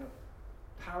 a kind of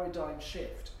paradigm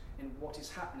shift in what is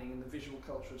happening in the visual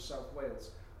culture of South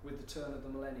Wales with the turn of the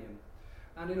millennium.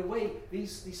 And in a way,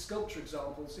 these sculpture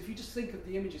examples, if you just think of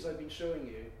the images I've been showing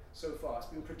you so far, it's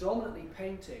been predominantly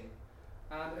painting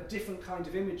and a different kind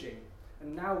of imaging,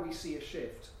 and now we see a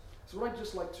shift. So what I'd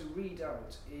just like to read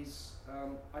out is,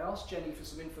 I asked Jenny for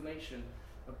some information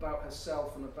about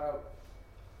herself and about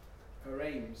her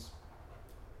aims.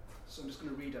 So I'm just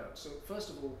going to read out. So first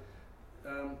of all,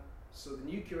 so the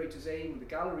new curator's aim, the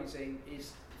gallery's aim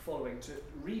is the following: to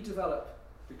redevelop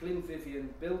the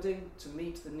Glyn-Vivian building to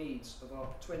meet the needs of our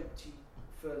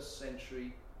 21st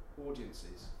century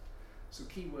audiences. So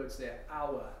keywords there,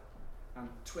 our and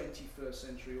 21st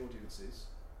century audiences.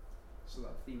 So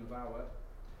that theme of our.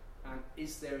 And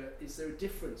is there a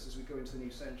difference as we go into the new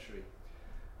century?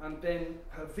 And then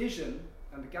her vision,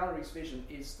 and the gallery's vision,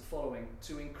 is the following: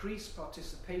 to increase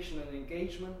participation and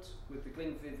engagement with the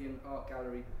Glyn-Vivian Art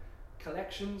Gallery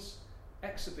collections,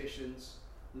 exhibitions,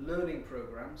 learning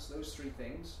programs, those three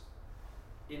things,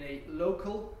 in a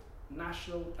local,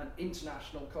 national and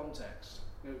international context.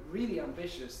 Really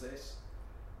ambitious, this.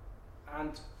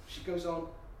 And she goes on,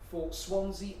 for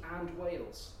Swansea and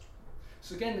Wales.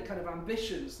 So again, the kind of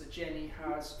ambitions that Jenny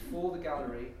has for the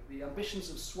gallery, the ambitions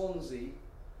of Swansea,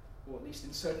 or at least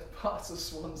in certain parts of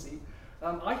Swansea,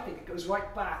 I think it goes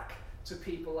right back to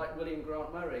people like William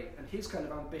Grant Murray and his kind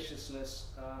of ambitiousness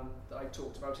that I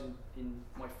talked about in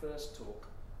my first talk.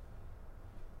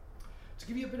 To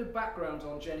give you a bit of background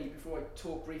on Jenny before I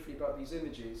talk briefly about these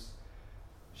images,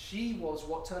 she was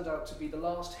what turned out to be the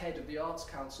last head of the Arts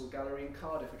Council Gallery in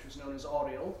Cardiff, which was known as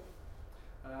Oriel.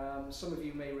 Some of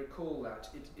you may recall that.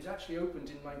 It actually opened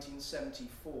in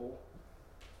 1974.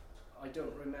 I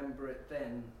don't remember it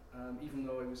then, even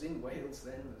though I was in Wales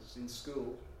then, I was in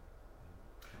school.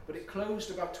 But it closed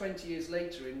about 20 years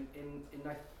later,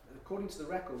 according to the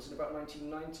records, in about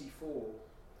 1994.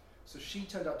 So she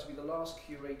turned out to be the last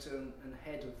curator and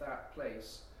head of that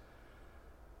place.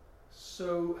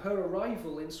 So her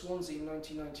arrival in Swansea in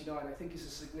 1999, I think, is a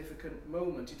significant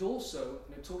moment. It also,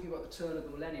 talking about the turn of the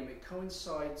millennium, it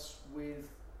coincides with,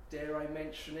 dare I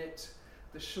mention it,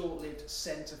 the short-lived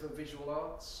Centre for Visual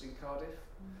Arts in Cardiff,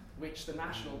 which the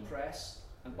national press,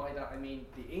 and by that I mean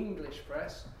the English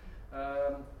press,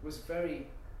 was very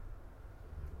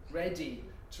ready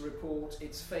to report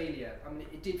its failure. I mean,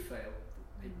 it did fail.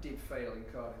 It did fail in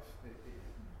Cardiff.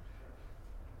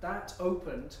 That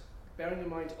opened, bearing in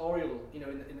mind Oriel, in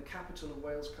the capital of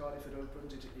Wales, Cardiff had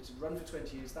opened. It had run for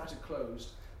 20 years. That had closed.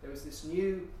 There was this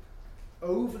new,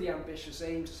 overly ambitious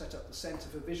aim to set up the Centre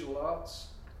for Visual Arts.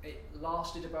 It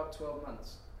lasted about 12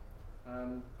 months.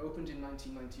 Opened in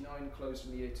 1999, closed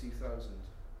in the year 2000.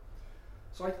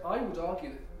 So I would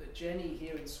argue that Jenny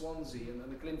here in Swansea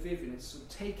and the Glenvivian is sort of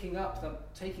taking up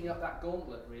that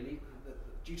gauntlet, really.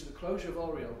 Due to the closure of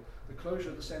Oriel, the closure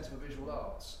of the Centre for Visual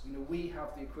Arts, we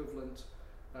have the equivalent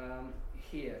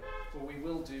here, or we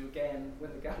will do again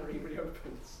when the gallery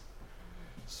reopens.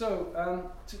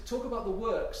 So to talk about the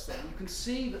works, then you can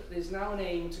see that there's now an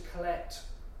aim to collect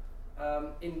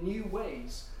in new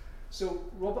ways. So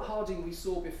Robert Harding we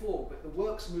saw before, but the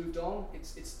works moved on.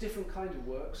 It's different kind of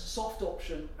works. Soft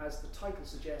Option, as the title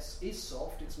suggests, is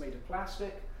soft. It's made of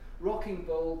plastic. Rocking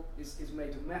Bowl is made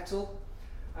of metal.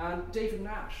 And David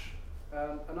Nash,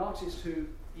 an artist who,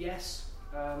 yes,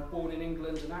 born in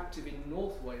England and active in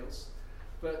North Wales,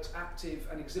 but active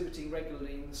and exhibiting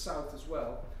regularly in the south as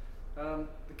well.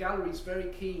 The gallery is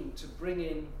very keen to bring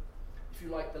in, if you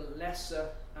like, the lesser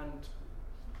and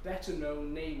better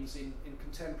known names in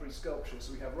contemporary sculpture.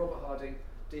 So we have Robert Harding,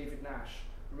 David Nash.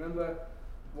 Remember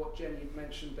what Jenny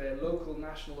mentioned there, local,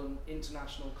 national and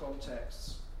international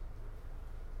contexts.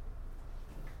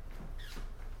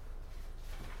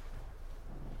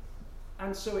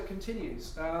 And so it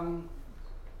continues.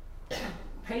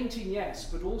 Painting, yes,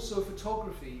 but also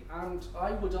photography. And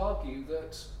I would argue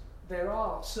that there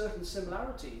are certain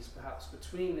similarities, perhaps,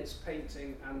 between this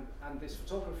painting and this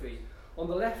photography. On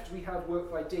the left, we have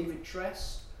work by David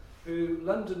Tress, who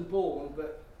London-born,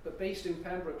 but based in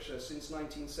Pembrokeshire since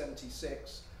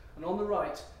 1976. And on the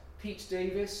right, Pete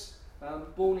Davis,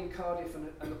 born in Cardiff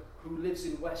and who lives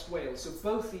in West Wales. So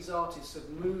both these artists have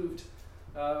moved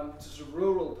to sort of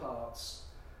rural parts.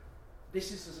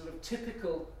 This is a sort of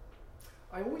typical,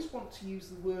 I always want to use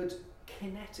the word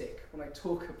kinetic when I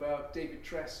talk about David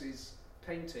Tress's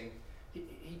painting.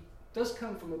 He does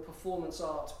come from a performance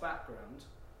art background,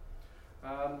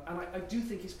 and I do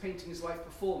think his painting is like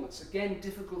performance. Again,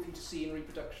 difficult for you to see in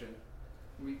reproduction.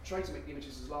 We try to make the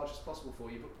images as large as possible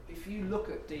for you, but if you look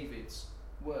at David's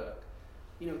work,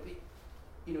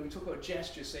 we talk about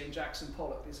gesture, say in Jackson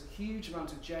Pollock, there's a huge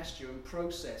amount of gesture and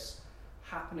process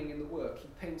happening in the work. He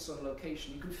paints on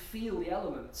location. You can feel the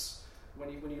elements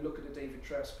when you look at a David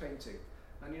Tress painting.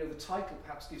 And the title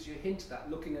perhaps gives you a hint of that,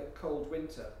 looking at Cold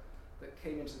Winter, that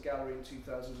came into the gallery in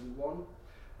 2001.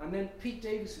 And then Pete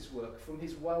Davis's work from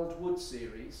his Wild Wood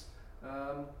series.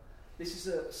 This is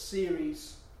a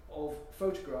series of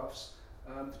photographs.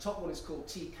 The top one is called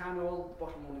T. Canol, the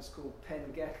bottom one is called Pen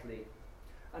Getley.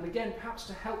 And again, perhaps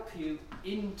to help you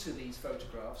into these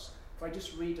photographs, if I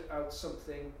just read out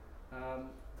something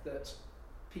that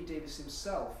Pete Davis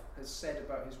himself has said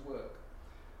about his work.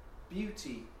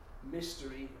 Beauty,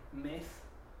 mystery, myth,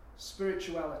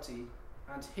 spirituality,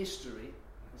 and history,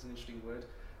 that's an interesting word,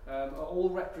 are all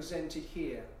represented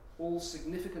here, all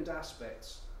significant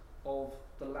aspects of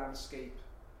the landscape.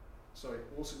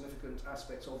 All significant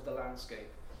aspects of the landscape.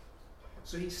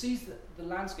 So he sees the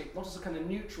landscape not as a kind of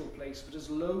neutral place, but as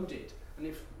loaded. And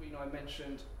if I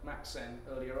mentioned Maxen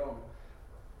earlier on,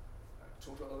 I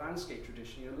talked about the landscape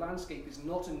tradition. Landscape is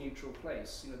not a neutral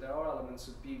place. There are elements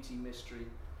of beauty, mystery,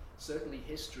 certainly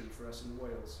history for us in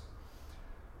Wales.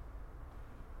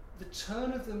 The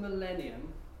turn of the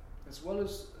millennium, as well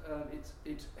as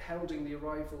it heralding the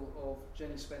arrival of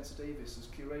Jenny Spencer Davis as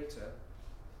curator,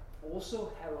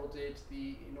 also heralded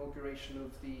the inauguration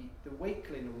of the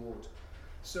Wakelin Award.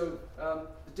 So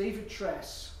David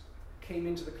Tress came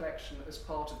into the collection as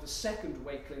part of the second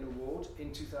Wakelin Award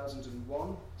in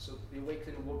 2001. So the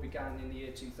Wakelin Award began in the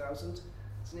year 2000.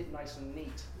 Isn't it nice and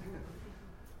neat?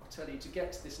 I'll tell you, to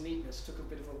get to this neatness took a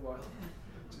bit of a while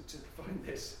to find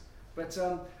this. But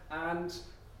and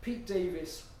Pete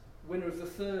Davis, winner of the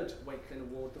third Wakelin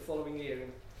Award the following year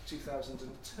in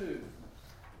 2002.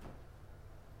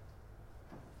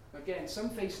 Again, some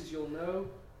faces you'll know,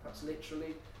 perhaps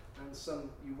literally, and some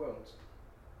you won't.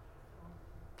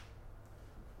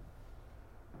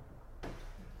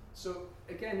 So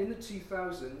again, in the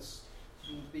 2000s,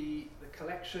 the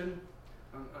collection,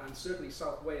 and certainly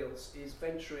South Wales, is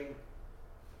venturing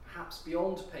perhaps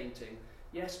beyond painting.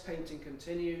 Yes, painting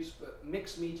continues, but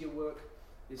mixed media work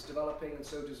is developing, and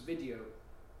so does video.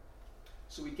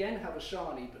 So we again have a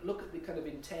Shani, but look at the kind of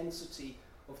intensity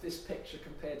of this picture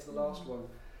compared to the last one.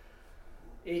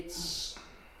 It's,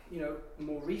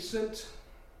 more recent,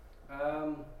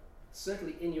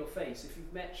 certainly in your face. If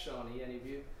you've met Shani, any of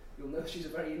you, you'll know she's a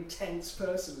very intense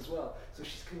person as well. So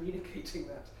she's communicating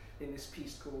that in this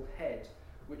piece called Head,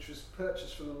 which was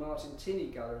purchased from the Martin Tinney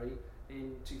Gallery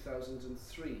in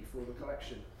 2003 for the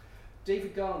collection.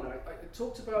 David Garner, I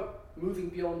talked about moving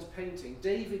beyond painting.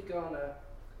 David Garner,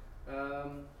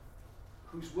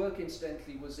 whose work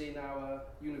incidentally was in our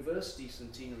university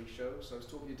centenary show, so I was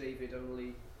talking to David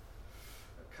only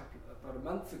about a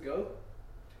month ago.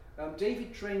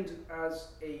 David trained as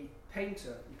a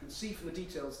painter. You can see from the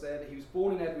details there that he was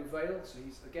born in Edward Vale, so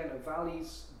he's again a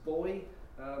Valleys boy,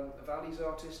 a Valleys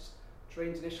artist,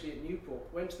 trained initially at Newport,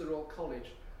 went to the Royal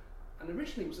College, and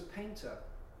originally was a painter.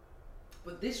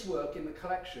 But this work in the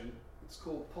collection, it's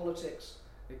called Politics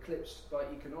Eclipsed by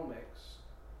Economics,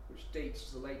 which dates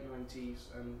to the late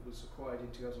 90s and was acquired in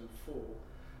 2004,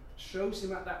 shows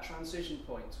him at that transition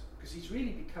point, because he's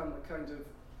really become a kind of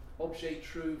objet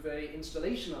trouve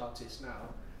installation artist now.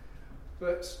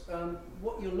 But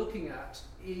what you're looking at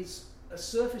is a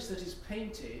surface that is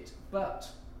painted, but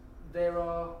there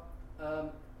are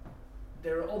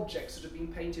objects that have been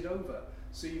painted over.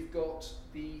 So you've got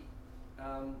the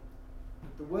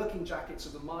working jackets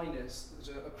of the miners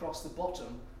that are across the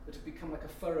bottom that have become like a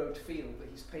furrowed field that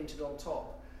he's painted on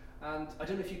top. And I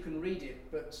don't know if you can read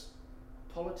it, but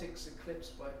Politics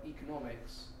Eclipsed by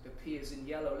Economics appears in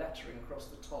yellow lettering across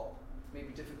the top. It may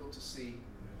be difficult to see.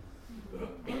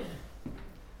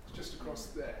 It's just across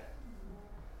there.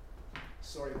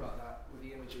 Sorry about that with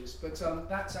the images. But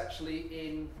that's actually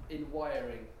in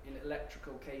wiring, in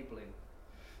electrical cabling.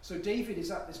 So David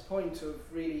is at this point of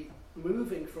really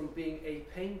moving from being a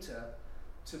painter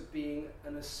to being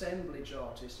an assemblage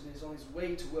artist, and is on his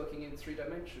way to working in 3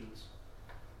 dimensions.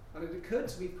 And it occurred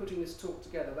to me, putting this talk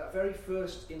together, that very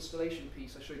first installation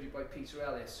piece I showed you by Peter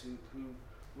Ellis, who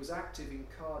was active in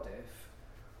Cardiff,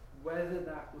 whether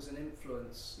that was an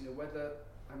influence, whether,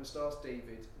 I must ask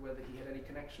David, whether he had any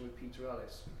connection with Peter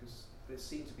Ellis, because there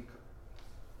seem to be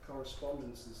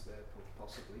correspondences there,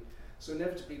 possibly. So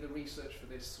inevitably the research for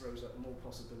this throws up more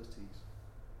possibilities.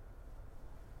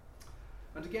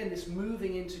 And again, this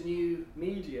moving into new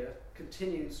media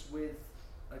continues with,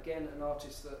 again, an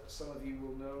artist that some of you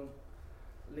will know,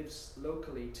 lives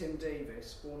locally, Tim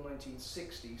Davis, born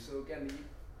 1960, so again,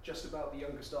 just about the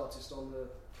youngest artist on the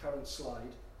current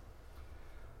slide.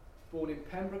 Born in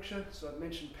Pembrokeshire, so I've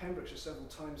mentioned Pembrokeshire several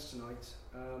times tonight.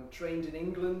 Trained in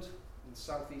England, in the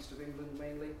southeast of England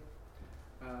mainly.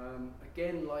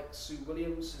 Again, like Sue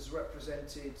Williams, has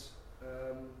represented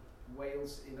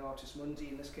Wales in Artis Mundi,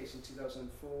 in this case in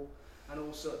 2004, and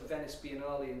also at the Venice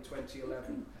Biennale in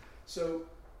 2011. So,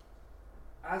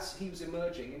 as he was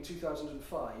emerging in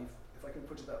 2005, if I can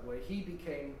put it that way, he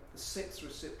became the 6th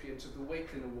recipient of the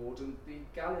Wakelin Award, and the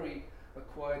gallery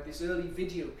acquired this early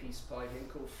video piece by him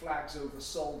called Flags Over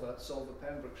Solva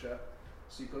Pembrokeshire.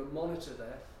 So you've got a monitor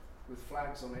there with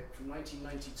flags on it from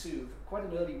 1992, quite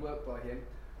an early work by him,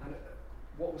 and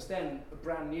what was then a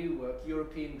brand new work,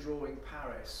 European Drawing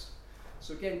Paris.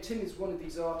 So again, Tim is one of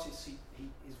these artists, he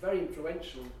is very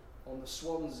influential on the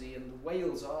Swansea and the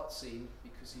Wales art scene,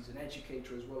 because he's an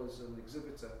educator as well as an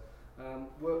exhibitor,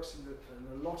 works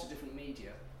in a lot of different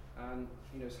media, and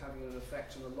is having an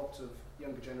effect on a lot of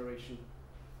younger generation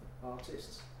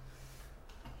artists.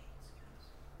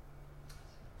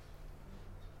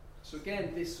 So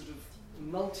again, this sort of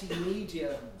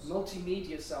multimedia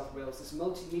South Wales, this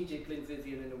multimedia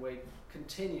Glenvivian in a way,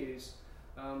 continues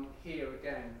here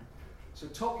again. So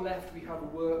top left we have a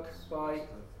work by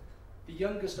the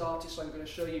youngest artist I'm going to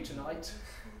show you tonight.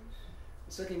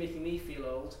 It's certainly making me feel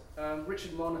old.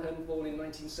 Richard Monaghan, born in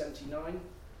 1979.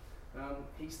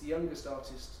 He's the youngest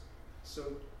artist. So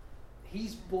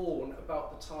he's born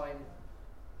about the time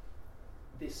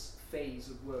this phase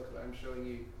of work that I'm showing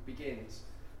you begins.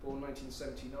 Born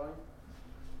 1979.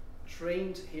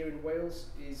 Trained here in Wales,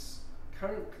 is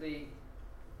currently,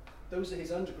 those are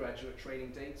his undergraduate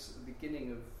training dates at the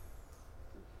beginning of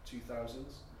the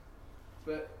 2000s.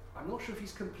 But I'm not sure if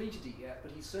he's completed it yet,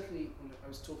 but he's certainly, I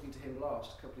was talking to him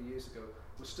last, a couple of years ago,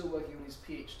 was still working on his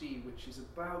PhD, which is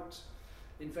about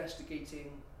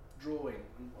investigating drawing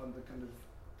and the kind of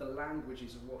the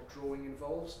languages of what drawing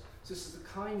involves. So this is the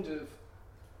kind of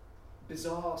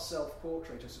bizarre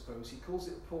self-portrait, I suppose. He calls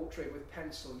it a portrait with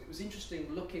pencil. It was interesting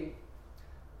looking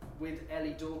with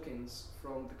Ellie Dawkins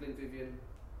from the Glenvivian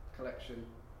collection,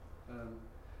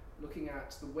 looking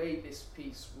at the way this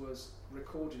piece was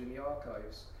recorded in the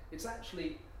archives. It's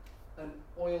actually an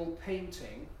oil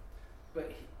painting,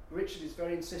 but Richard is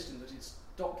very insistent that it's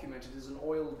documented as an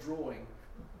oil drawing.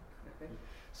 Okay?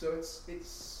 So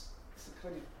it's a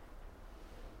kind of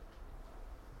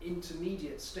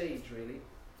intermediate stage, really.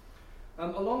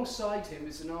 Alongside him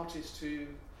is an artist who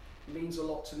means a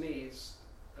lot to me, as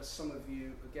some of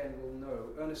you again will know,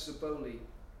 Ernest Zeboli.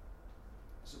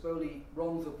 Zeboli,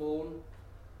 Ron the Born,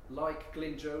 like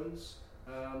Glyn Jones,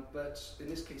 but in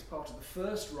this case part of the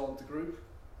first Rhondda group,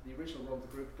 the original Rhondda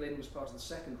group. Glyn was part of the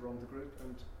second Rhondda group,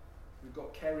 and we've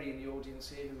got Kerry in the audience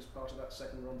here who was part of that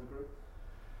second Rhondda group.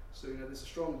 So there's a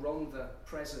strong Rhondda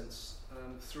presence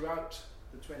throughout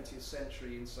the 20th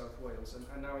century in South Wales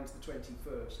and now into the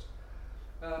 21st.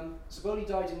 Zeboli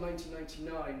died in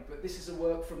 1999, but this is a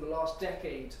work from the last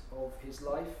decade of his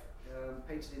life,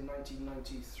 painted in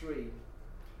 1993.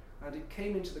 And it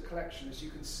came into the collection, as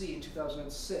you can see, in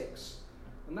 2006.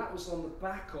 And that was on the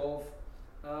back of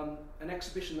an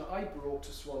exhibition that I brought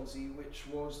to Swansea, which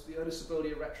was the Ernest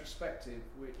Zeboli Retrospective,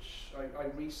 which I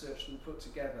researched and put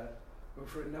together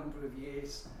over a number of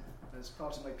years as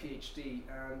part of my PhD.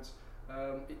 And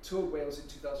it toured Wales in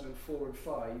 2004 and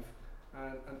 5.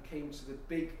 And came to the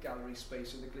big gallery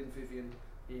space in the Glyn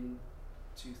in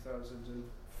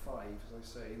 2005,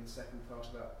 as I say, in the second part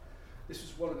of that. This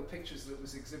was one of the pictures that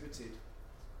was exhibited.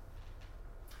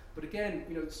 But again,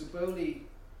 Zeboli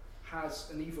has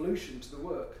an evolution to the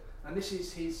work, and this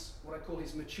is his, what I call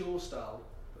his mature style.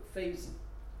 The phase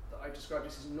that I've described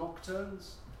as his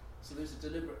nocturnes, so there's a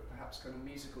deliberate, perhaps, kind of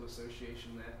musical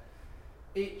association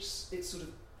there. It's sort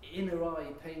of inner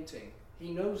eye painting.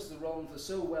 He knows the Rhondda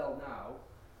so well now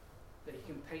that he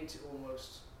can paint it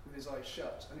almost with his eyes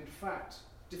shut. And in fact,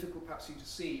 difficult perhaps for you to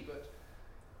see, but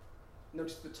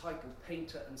notice the title,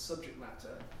 Painter and Subject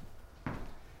Matter.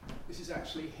 This is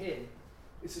actually him.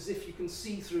 It's as if you can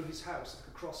see through his house, like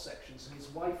a cross-section, so his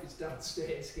wife is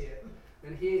downstairs here,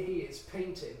 and here he is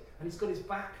painting, and he's got his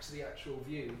back to the actual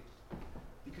view,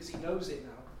 because he knows it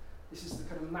now. This is the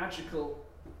kind of magical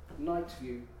night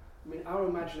view. I mean, our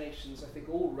imaginations, I think,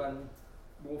 all run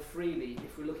more freely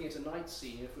if we're looking at a night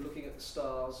scene, if we're looking at the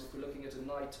stars, if we're looking at a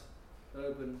night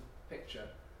urban picture.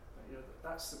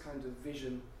 That's the kind of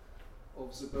vision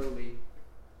of Zeboli.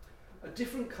 A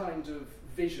different kind of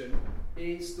vision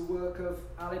is the work of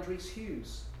Aled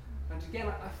Rhys-Hughes. And again,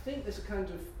 I think there's a kind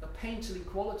of a painterly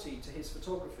quality to his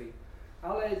photography.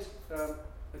 Aled,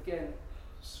 again,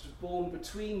 sort of born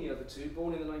between the other two,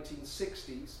 born in the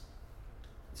 1960s.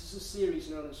 This is a series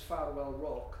known as Farewell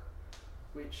Rock,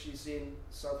 which is in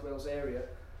South Wales area.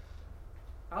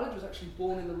 Aled was actually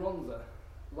born in the Rhondda,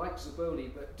 like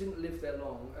Zeboli, but didn't live there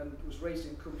long, and was raised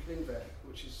in Cwm Llynfell,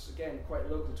 which is again quite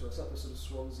local to us, up a sort of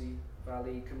Swansea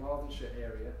Valley, Carmarthenshire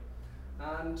area.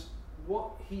 And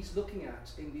what he's looking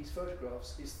at in these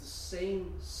photographs is the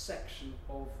same section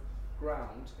of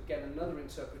ground, again another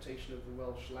interpretation of the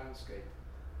Welsh landscape.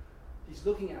 He's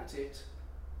looking at it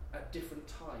at different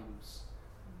times,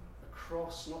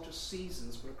 across not just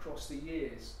seasons but across the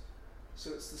years.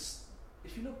 So it's this,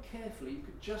 if you look carefully, you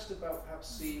could just about perhaps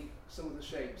see some of the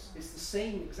shapes. It's the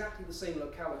same, exactly the same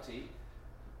locality.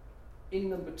 In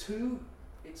number 2,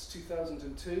 it's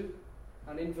 2002,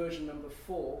 and in version number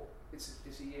 4, it's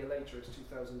a year later, it's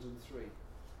 2003.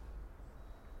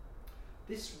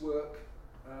 This work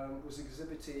was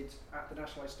exhibited at the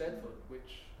National Eisteddfod,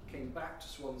 which came back to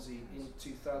Swansea in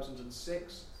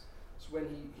 2006. It's when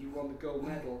he won the gold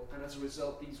medal, and as a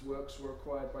result these works were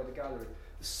acquired by the gallery.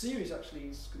 The series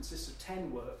actually consists of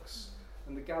 10 works,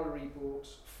 and the gallery bought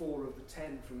 4 of the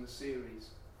 10 from the series.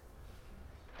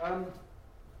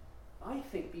 I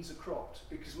think these are cropped,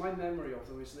 because my memory of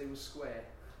them is they were square,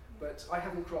 but I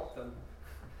haven't cropped them.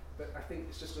 But I think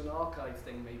it's just an archive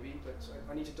thing maybe, but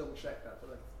I need to double check that,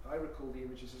 but I recall the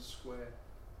images as square.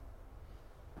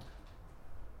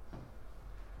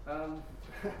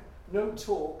 No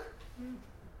talk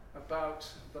about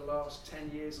the last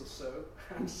 10 years or so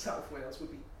and South Wales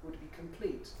would be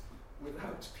complete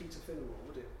without Peter Finnwell,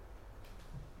 would it?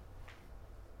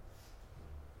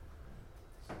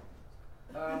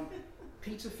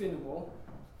 Peter Finnwell,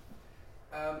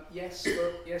 yes,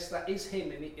 that is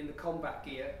him in the combat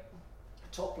gear.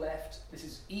 Top left, this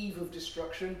is Eve of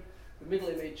Destruction. The middle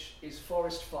image is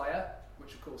Forest Fire,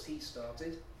 which of course he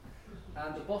started.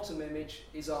 And the bottom image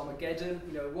is Armageddon.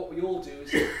 You know, what we all do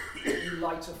is you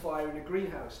light a fire in a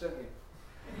greenhouse, don't you?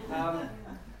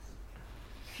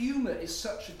 Humour is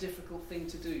such a difficult thing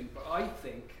to do, but I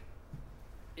think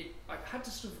I've had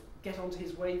to sort of get onto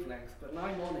his wavelength, but when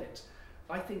I'm on it,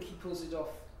 I think he pulls it off.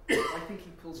 I think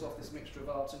he pulls off this mixture of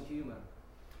art and humour.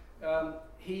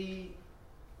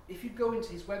 If you go into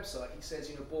his website, he says,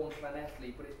 born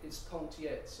Llanelli, but it's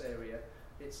Pontiats area.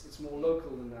 It's more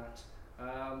local than that.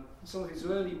 Some of his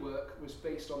early work was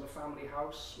based on the family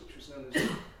house, which was known as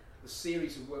The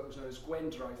series of work was known as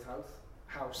Gwendryth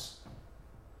House.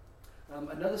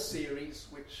 Another series,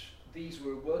 which these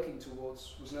were working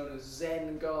towards, was known as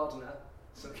Zen Gardener.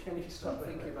 So again, if you start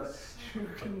thinking about it,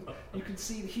 you can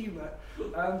see the humour.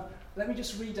 Let me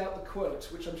just read out the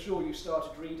quote, which I'm sure you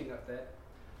started reading up there.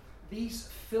 These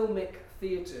filmic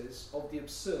theatres of the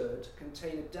absurd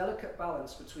contain a delicate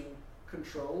balance between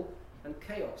control and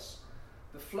chaos.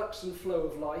 The flux and flow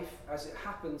of life as it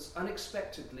happens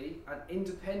unexpectedly and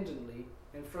independently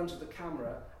in front of the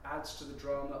camera adds to the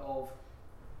drama of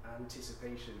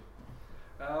anticipation.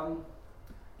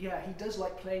 Yeah, he does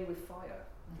like playing with fire,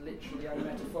 literally and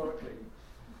metaphorically.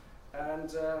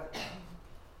 And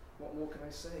what more can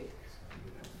I say?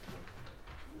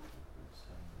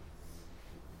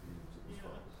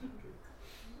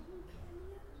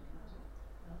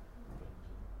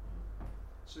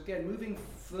 So again, moving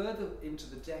further into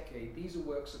the decade, these are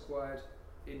works acquired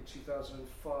in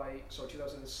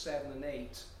 2007 and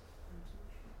 8.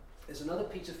 There's another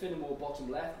Peter Finnemore bottom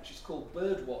left, which is called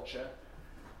Birdwatcher.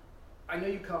 I know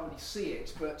you can't really see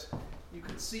it, but you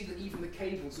can see that even the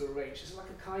cables are arranged. It's like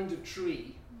a kind of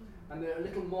tree, and there are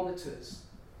little monitors.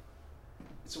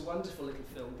 It's a wonderful little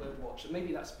film, Birdwatcher.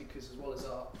 Maybe that's because, as well as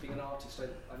being an artist,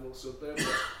 I'm also a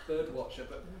bird watcher.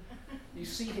 But you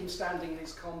see him standing in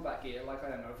his combat gear, like, I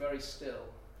don't know, very still.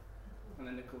 And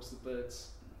then, of course, the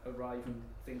birds arrive and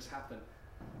things happen.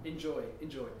 Enjoy.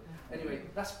 Anyway,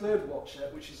 that's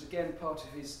Birdwatcher, which is, again, part of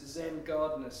his Zen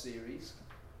Gardener series.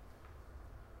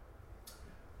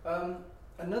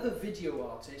 Another video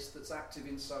artist that's active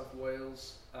in South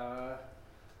Wales,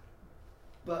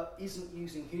 but isn't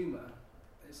using humour,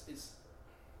 is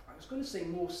I was going to say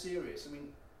more serious. I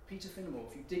mean, Peter Finnemore,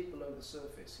 if you dig below the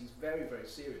surface, he's very, very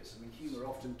serious. I mean, humour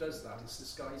often does that, it's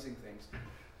disguising things.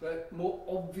 But more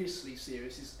obviously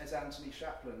serious is Anthony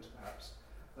Shapland, perhaps,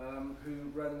 who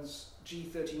runs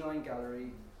G39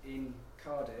 Gallery in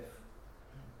Cardiff,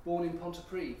 born in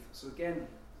Pontypridd. So again,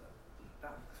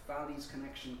 that Valley's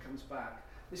connection comes back.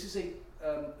 This is a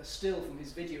still from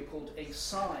his video called A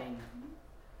Sign.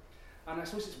 And I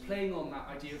suppose it's playing on that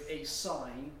idea of a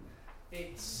sign.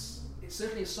 It's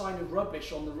certainly a sign of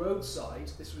rubbish on the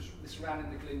roadside. This ran in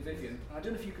the Glenvivian. I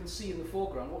don't know if you can see in the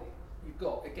foreground what you've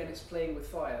got. Again, it's playing with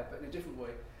fire, but in a different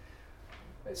way.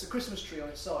 It's a Christmas tree on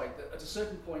its side that at a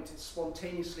certain point it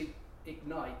spontaneously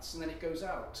ignites and then it goes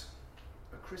out.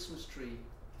 A Christmas tree.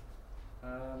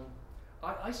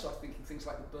 I start thinking things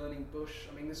like the burning bush.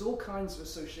 I mean, there's all kinds of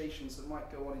associations that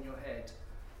might go on in your head.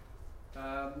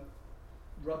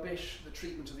 Rubbish, the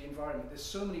treatment of the environment. There's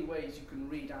so many ways you can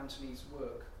read Anthony's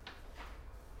work.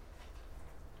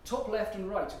 Top left and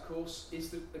right, of course,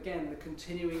 is again the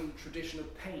continuing tradition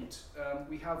of paint.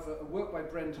 We have a work by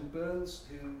Brendan Burns,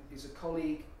 who is a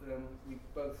colleague. We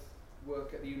both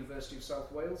work at the University of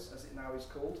South Wales, as it now is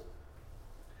called.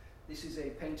 This is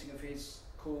a painting of his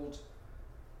called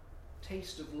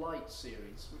Taste of Light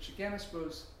series, which again, I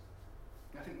suppose,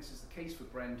 I think this is the case for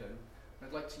Brendan.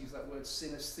 I'd like to use that word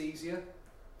synesthesia,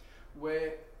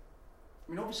 where,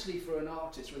 I mean, obviously for an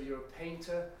artist, whether you're a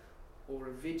painter or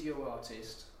a video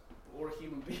artist or a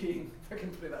human being, if I can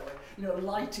put it that way, you know,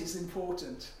 light is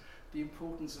important, the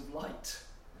importance of light.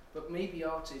 But maybe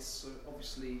artists are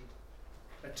obviously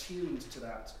attuned to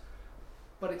that.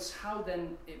 But it's how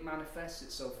then it manifests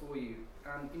itself for you.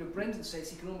 And, you know, Brendan says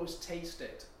he can almost taste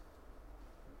it.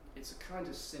 It's a kind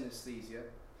of synesthesia.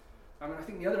 I mean, I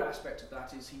think the other aspect of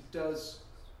that is he does,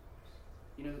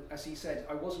 you know, as he said,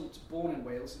 I wasn't born in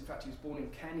Wales. In fact, he was born in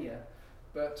Kenya,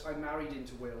 but I married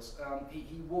into Wales.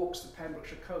 He walks the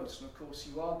Pembrokeshire coast, and of course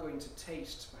you are going to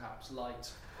taste, perhaps,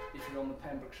 light if you're on the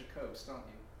Pembrokeshire coast, aren't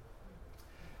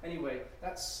you? Anyway,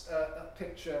 that's a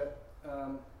picture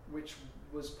which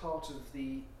was part of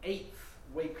the 8th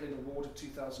Wakelin Award of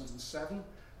 2007.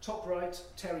 Top right,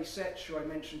 Terry Setch, who I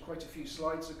mentioned quite a few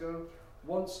slides ago.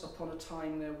 Once Upon a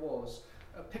Time There Was.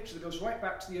 A picture that goes right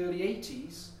back to the early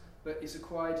 80s, but is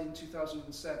acquired in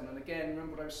 2007. And again,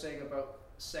 remember what I was saying about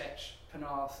Setch,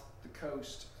 Penarth, the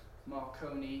coast,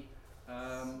 Marconi,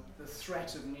 the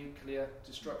threat of nuclear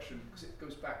destruction, because it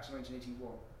goes back to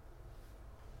 1981.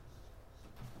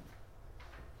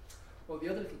 Well, the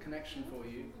other little connection for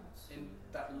you in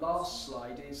that last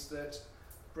slide is that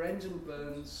Brendan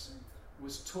Burns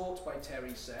was taught by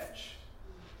Terry Setch,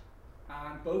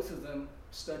 and both of them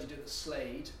studied at the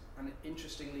Slade, and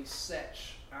interestingly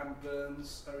Setch and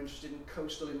Burns are interested in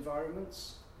coastal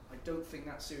environments. I don't think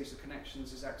that series of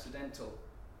connections is accidental.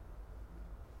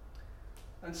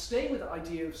 And staying with the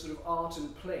idea of sort of art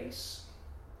and place,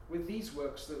 with these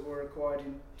works that were acquired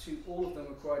all of them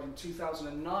acquired in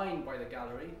 2009 by the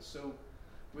gallery, so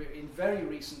we're in very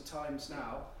recent times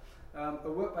now, A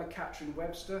work by Catherine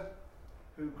Webster,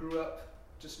 who grew up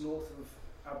just north of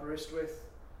Aberystwyth.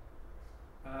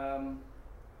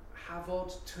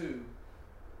 Havod 2.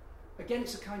 Again,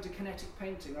 it's a kind of kinetic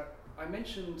painting. I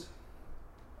mentioned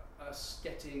us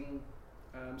getting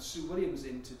Sue Williams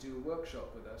in to do a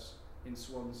workshop with us in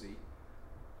Swansea.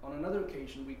 On another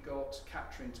occasion, we got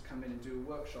Catherine to come in and do a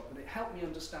workshop, and it helped me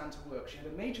understand her work. She had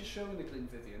a major show in the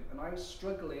Glenvivian, and I was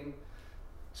struggling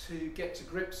to get to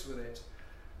grips with it.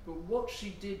 But what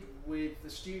she did with the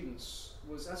students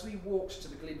was, as we walked to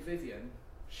the Glenvivian,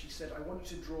 she said, I want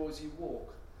you to draw as you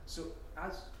walk. So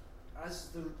as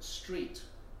the street,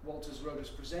 Walters Road, is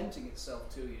presenting itself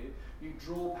to you, you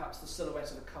draw perhaps the silhouette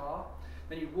of a car,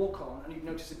 then you walk on and you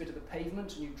notice a bit of the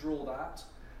pavement and you draw that,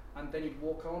 and then you'd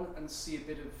walk on and see a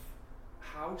bit of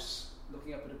house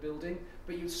looking up at a building,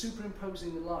 but you're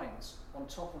superimposing the lines on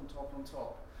top, on top, on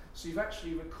top. So you've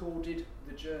actually recorded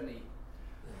the journey.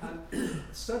 And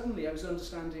suddenly I was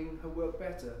understanding her work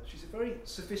better. She's a very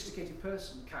sophisticated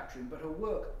person, Catherine, but her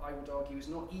work, I would argue, is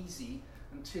not easy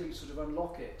until you sort of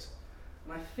unlock it.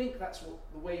 And I think that's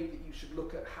the way that you should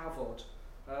look at Havod.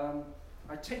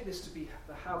 I take this to be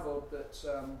the Havod that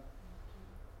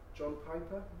John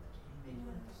Piper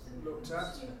looked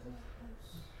at.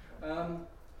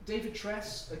 David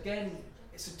Tress, again,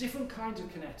 it's a different kind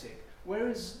of kinetic.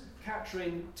 Whereas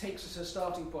Catherine takes as her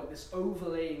starting point this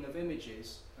overlaying of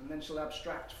images, and then she'll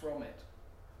abstract from it.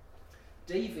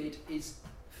 David is,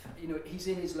 he's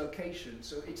in his location,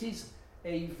 so it is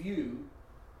a view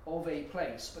of a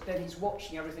place, but then he's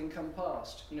watching everything come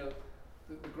past.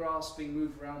 The grass being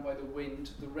moved around by the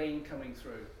wind, the rain coming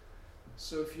through.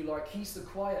 So if you like, he's the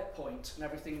quiet point, and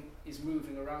everything is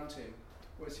moving around him.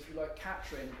 Whereas if you like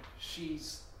Catherine,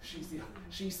 she's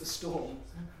the storm.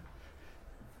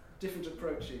 Different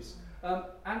approaches.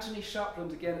 Anthony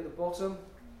Shapland again at the bottom.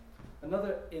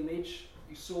 Another image.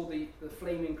 You saw the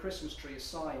flaming Christmas tree, a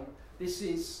sign. This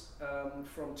is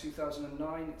from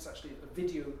 2009. It's actually a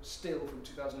video still from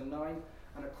 2009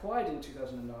 and acquired in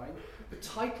 2009. The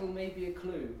title may be a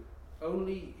clue.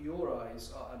 Only your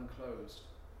eyes are unclosed.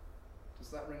 Does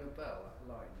that ring a bell,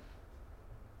 that line?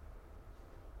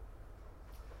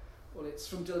 Well, it's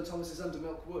from Dylan Thomas's Under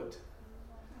Milk Wood.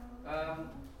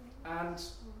 And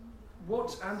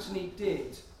what Anthony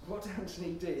did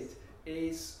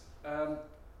is, again,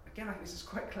 I think this is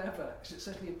quite clever, because it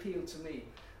certainly appealed to me.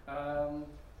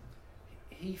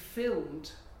 He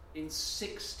filmed in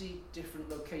 60 different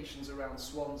locations around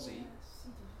Swansea,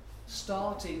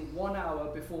 starting 1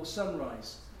 hour before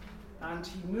sunrise. And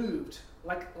he moved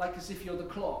like as if you're the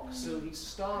clock. So he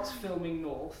starts filming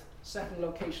north, second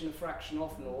location a fraction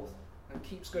off north, and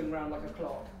keeps going round like a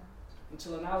clock,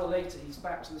 until an hour later he's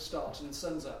back to the start and the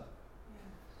sun's up.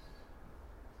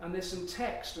 And there's some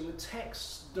text, and the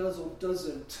text does or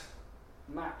doesn't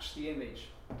match the image.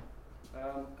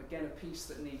 Again, a piece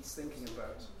that needs thinking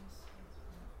about.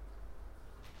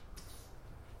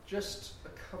 Just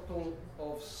a couple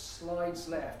of slides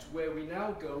left, where we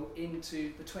now go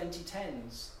into the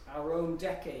 2010s, our own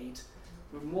decade.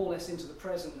 We're more or less into the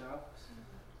present now.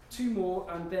 2 more,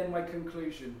 and then my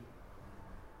conclusion.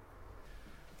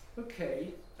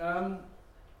 Okay,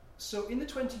 so in the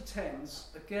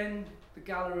 2010s, again, the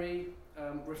gallery,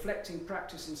 reflecting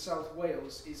practice in South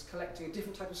Wales, is collecting a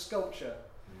different type of sculpture.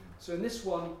 So in this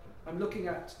one, I'm looking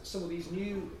at some of these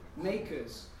new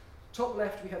makers. Top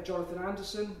left, we have Jonathan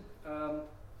Anderson,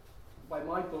 by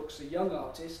my books, a young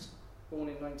artist, born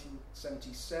in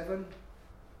 1977,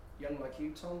 young like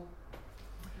you, Tom.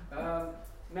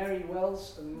 Mary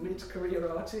Wells, a mid-career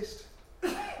artist,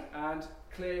 and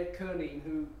Claire Kearney,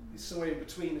 who is somewhere in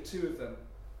between the two of them.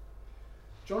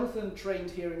 Jonathan trained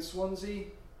here in Swansea.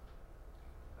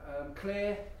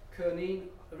 Claire Kearney,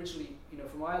 originally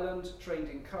from Ireland, trained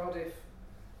in Cardiff.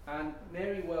 And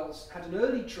Mary Wells had an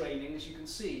early training, as you can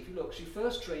see. If you look, she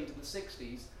first trained in the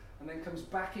 60s and then comes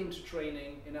back into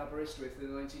training in Aberystwyth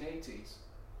in the 1980s.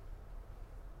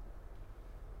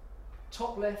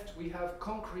 Top left, we have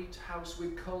concrete house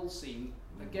with coal scene.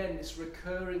 Again, this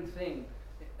recurring thing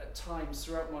at times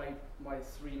throughout my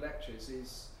 3 lectures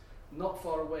is not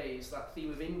far away is that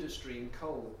theme of industry and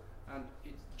coal. And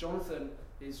Jonathan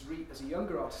is, as a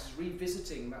younger artist, is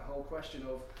revisiting that whole question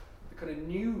of the kind of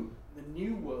the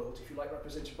new world, if you like,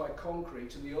 represented by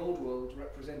concrete, and the old world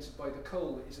represented by the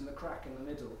coal that is in the crack in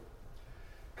the middle.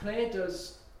 Claire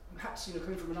does, perhaps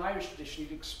coming from an Irish tradition,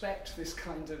 you'd expect this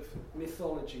kind of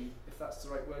mythology, if that's the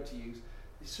right word to use,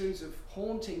 this series of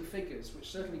haunting figures which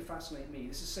certainly fascinate me.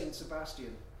 This is Saint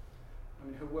Sebastian. I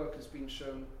mean, her work has been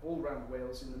shown all around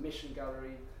Wales in the Mission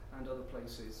Gallery and other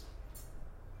places.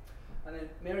 And then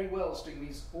Mary Wells doing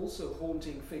these also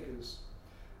haunting figures.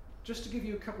 just to give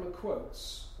you a couple of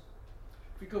quotes,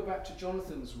 if we go back to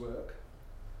Jonathan's work,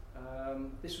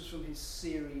 this was from his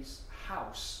series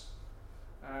House,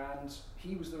 and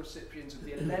he was the recipient of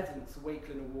the 11th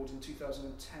Wakeling Award in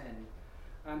 2010.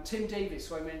 And Tim Davis,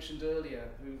 who I mentioned earlier,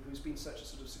 who's been such a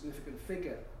sort of significant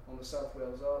figure on the South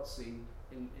Wales art scene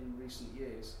in recent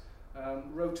years,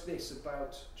 wrote this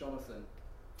about Jonathan.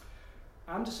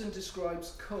 Anderson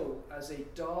describes coal as a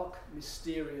dark,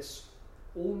 mysterious,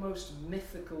 almost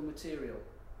mythical material.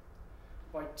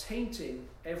 By tainting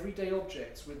everyday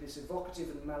objects with this evocative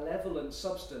and malevolent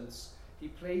substance, he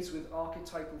plays with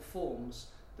archetypal forms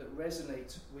that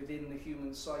resonate within the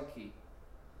human psyche.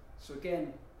 So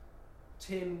again,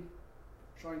 Tim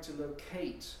trying to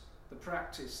locate the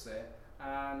practice there,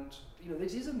 and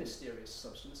this is a mysterious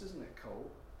substance, isn't it, coal?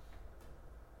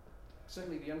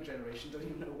 Certainly the young generation don't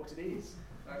even know what it is.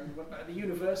 At the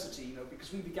university,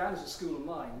 because we began as a school of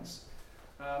mines,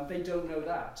 they don't know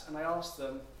that. And I asked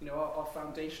them, our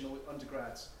foundational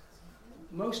undergrads,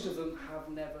 most of them have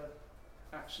never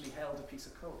actually held a piece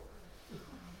of coal.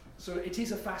 So it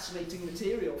is a fascinating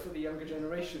material for the younger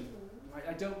generation.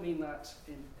 I don't mean that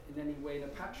in any way, in a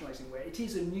patronising way. It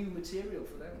is a new material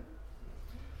for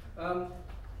them.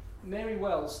 Mary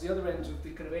Wells, the other end of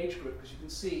the kind of age group, because you can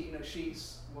see,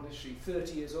 she's,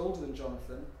 30 years older than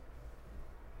Jonathan.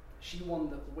 She won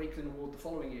the Wakeling Award the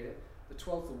following year, the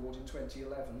 12th award in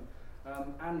 2011.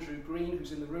 Andrew Green,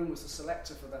 who's in the room, was the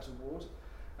selector for that award.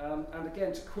 And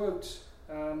again, to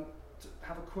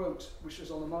have a quote which was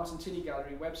on the Martin Tinney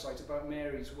Gallery website about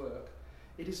Mary's work,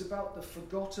 it is about the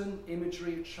forgotten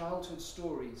imagery of childhood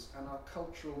stories and our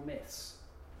cultural myths.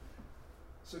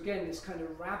 So again, this kind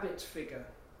of rabbit figure,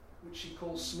 which she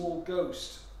calls Small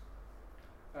Ghost.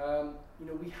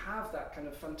 We have that kind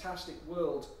of fantastic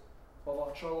world of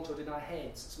our childhood in our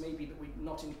heads. It's maybe that we're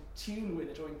not in tune with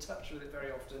it or in touch with it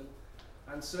very often,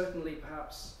 and certainly,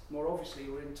 perhaps more obviously,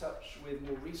 we're in touch with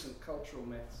more recent cultural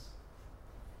myths.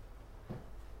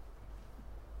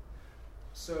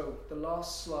 So, the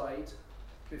last slide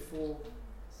before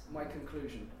my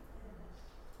conclusion.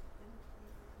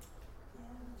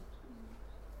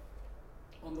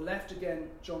 On the left again,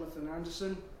 Jonathan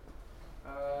Anderson.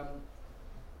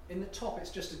 In the top,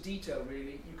 it's just a detail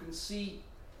really. You can see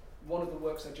one of the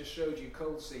works I just showed you,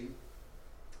 Coal Scene,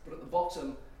 but at the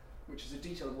bottom, which is a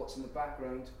detail of what's in the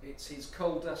background, it's his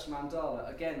coal dust mandala.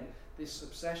 Again, this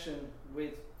obsession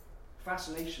with,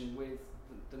 fascination with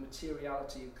the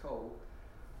materiality of coal.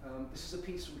 This is a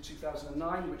piece from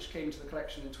 2009, which came to the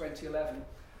collection in 2011.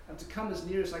 And to come as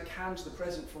near as I can to the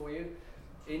present for you,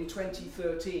 in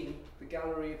 2013, the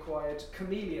gallery acquired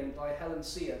Chameleon by Helen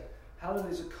Sear. Helen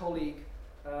is a colleague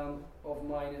of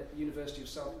mine at the University of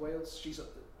South Wales. She's at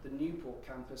the Newport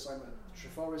campus, I'm at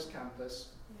Treforest campus.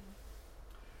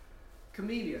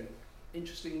 Chameleon,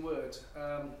 interesting word,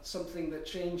 something that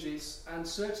changes, and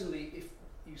certainly if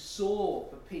you saw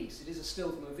the piece, it is a still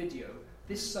from a video,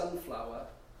 this sunflower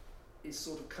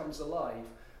sort of comes alive.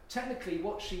 Technically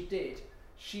what she did,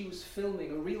 she was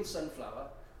filming a real sunflower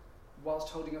whilst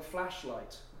holding a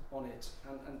flashlight on it,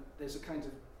 and there's a kind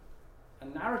of a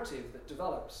narrative that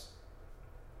develops.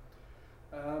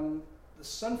 The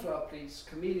sunflower piece,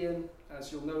 Chameleon,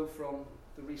 as you'll know from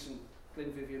the recent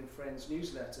Glyn Vivian Friends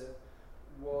newsletter,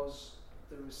 was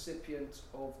the recipient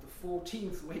of the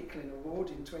 14th Wakeling Award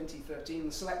in 2013.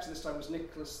 The selector this time was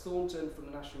Nicholas Thornton from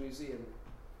the National Museum.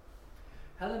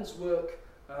 Helen's work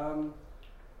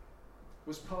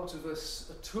was part of a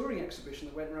touring exhibition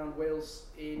that went around Wales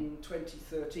in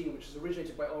 2013, which was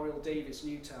originated by Oriel Davis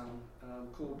Newtown,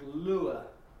 called Lure.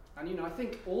 And I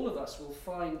think all of us will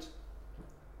find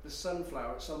the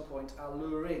sunflower at some point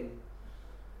alluring.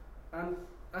 And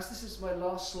as this is my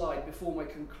last slide before my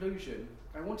conclusion,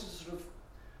 I wanted to sort of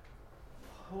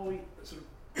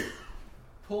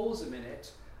pause a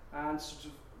minute and sort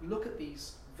of look at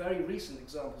these very recent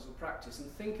examples of practice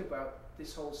and think about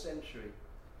this whole century.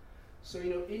 So,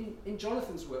 in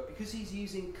Jonathan's work, because he's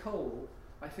using coal,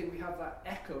 I think we have that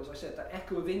echo, as I said, that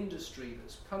echo of industry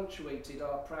that's punctuated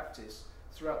our practice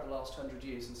throughout the last 100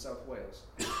 years in South Wales.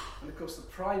 And of course, the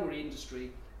primary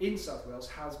industry in South Wales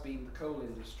has been the coal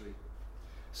industry.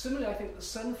 Similarly, I think the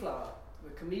sunflower,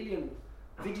 the Chameleon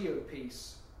video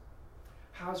piece,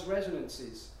 has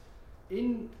resonances.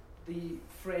 In the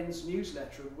Friends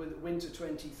newsletter of Winter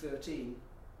 2013,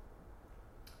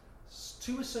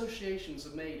 two associations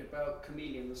are made about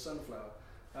Chameleon, the sunflower.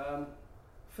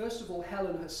 First of all,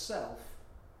 Helen herself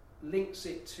links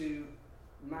it to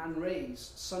Man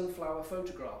Ray's sunflower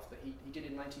photograph that he did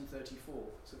in 1934.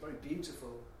 It's a very beautiful,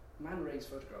 Man Ray's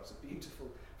photographs are beautiful,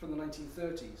 from the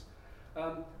 1930s.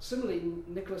 Similarly,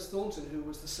 Nicholas Thornton, who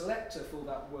was the selector for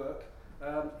that work,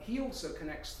 He also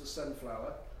connects the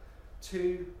sunflower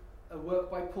to a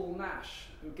work by Paul Nash,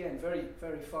 who again, very,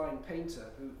 very fine painter,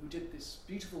 who did this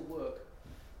beautiful work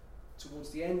towards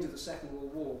the end of the Second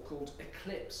World War called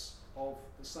Eclipse of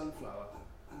the Sunflower.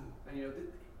 And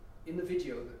in the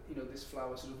video, this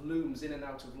flower sort of looms in and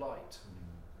out of light.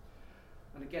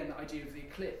 And again, the idea of the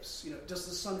eclipse, does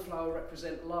the sunflower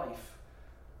represent life?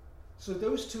 So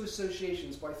those two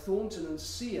associations by Thornton and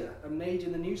Sear are made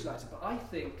in the newsletter, but I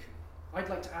think I'd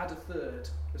like to add a third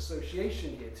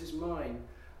association here. This is mine.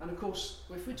 And of course,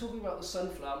 if we're talking about the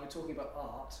sunflower and we're talking about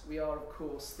art, we are of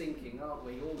course thinking, aren't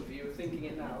we? All of you are thinking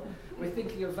it now. We're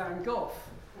thinking of Van Gogh.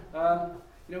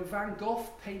 Van Gogh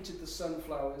painted the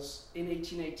sunflowers in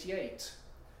 1888.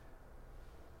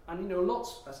 And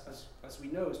lots, as we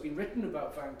know, has been written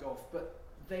about Van Gogh, but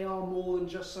they are more than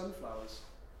just sunflowers.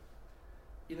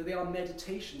 They are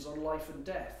meditations on life and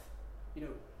death.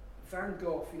 Van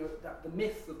Gogh, that the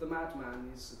myth of the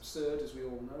madman is absurd, as we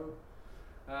all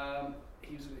know.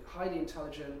 He was a highly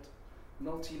intelligent,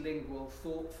 multilingual,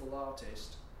 thoughtful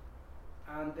artist,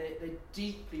 and they're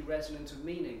deeply resonant of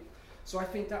meaning. So I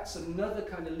think that's another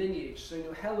kind of lineage.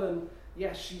 So Helen,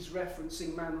 yes, she's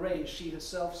referencing Man Ray, as she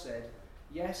herself said.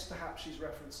 Yes, perhaps she's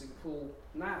referencing Paul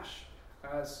Nash,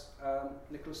 as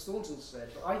Nicholas Thornton said,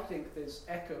 but I think there's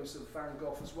echoes of Van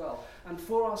Gogh as well. And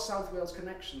for our South Wales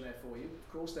connection there for you,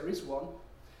 of course, there is one.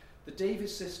 The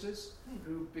Davies sisters,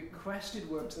 who bequested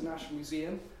work to the National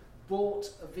Museum,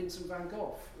 bought a Vincent van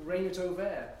Gogh, Reign at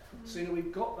Auvers. So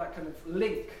we've got that kind of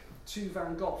link to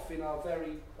Van Gogh in our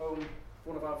very own,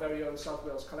 one of our very own South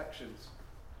Wales collections.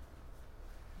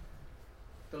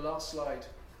 The last slide.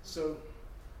 So,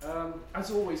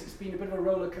 as always, it's been a bit of a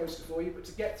roller coaster for you, but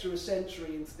to get through a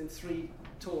century in 3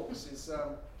 talks is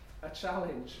a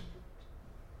challenge.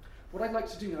 What I'd like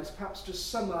to do now is perhaps just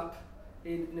sum up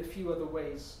in a few other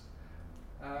ways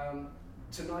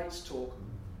tonight's talk.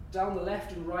 Down the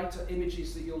left and right are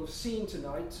images that you'll have seen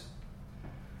tonight.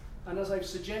 And as I've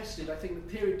suggested, I think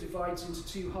the period divides into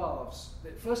 2 halves.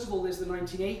 First of all, there's the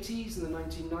 1980s and the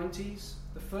 1990s.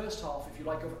 The first half, if you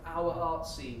like, of our art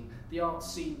scene, the art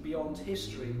scene beyond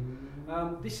history.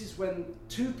 This is when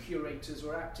 2 curators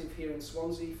were active here in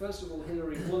Swansea. First of all,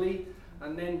 Hilary Woolley,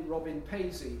 and then Robin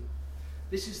Paisley.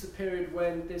 This is the period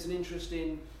when there's an interest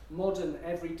in modern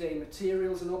everyday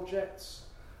materials and objects,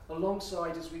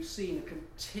 alongside, as we've seen, a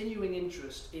continuing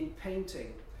interest in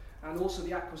painting, and also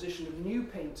the acquisition of new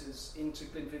painters into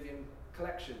Glenvivian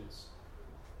collections.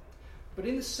 But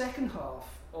in the second half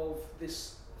of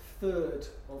this third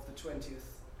of the 20th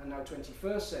and now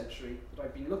 21st century that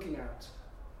I've been looking at,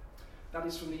 that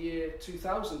is from the year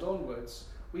 2000 onwards,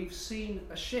 we've seen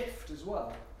a shift as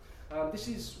well. This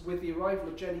is with the arrival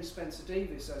of Jenny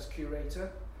Spencer-Davies as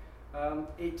curator.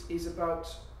 It is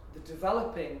about the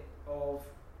developing of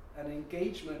an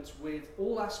engagement with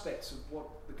all aspects of what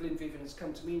the Glenvivian has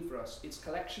come to mean for us. Its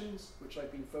collections, which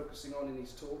I've been focusing on in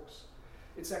these talks,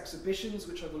 its exhibitions,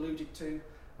 which I've alluded to,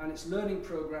 and its learning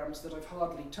programs that I've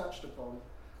hardly touched upon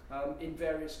in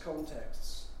various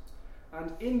contexts.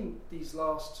 And in these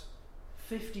last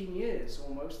 15 years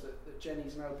almost that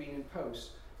Jenny's now been in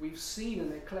post, we've seen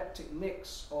an eclectic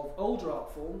mix of older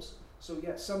art forms, so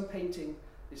yes, some painting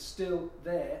is still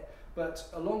there, but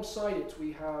alongside it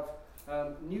we have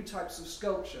new types of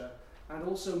sculpture and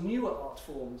also newer art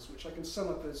forms, which I can sum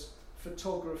up as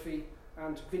photography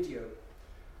and video.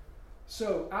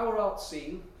 So our art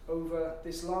scene over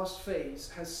this last phase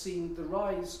has seen the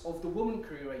rise of the woman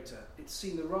curator. It's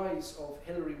seen the rise of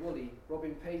Hilary Woolley,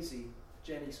 Robin Paisley,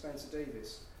 Jenny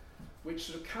Spencer-Davies, which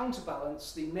sort of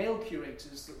counterbalance the male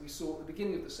curators that we saw at the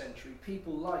beginning of the century,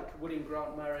 people like William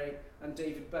Grant Murray and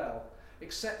David Bell.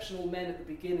 Exceptional men at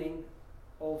the beginning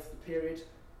of the period,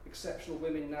 exceptional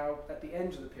women now at the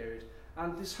end of the period.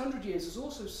 And this 100 years has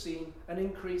also seen an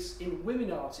increase in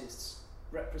women artists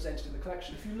represented in the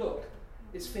collection. If you look,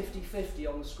 it's 50-50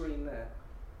 on the screen there.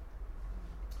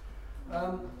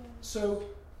 So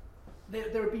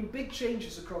there have been big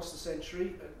changes across the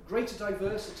century. Greater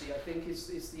diversity, I think,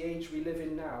 is the age we live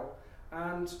in now.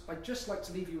 And I'd just like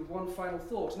to leave you with one final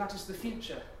thought, and that is the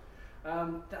future.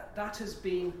 That has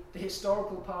been the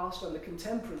historical past and the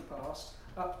contemporary past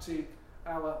up to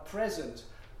our present.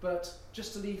 But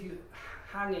just to leave you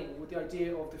hanging with the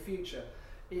idea of the future,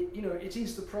 it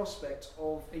is the prospect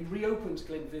of a reopened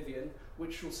Glenvivian,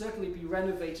 which will certainly be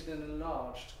renovated and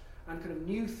enlarged, and kind of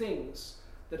new things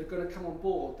that are going to come on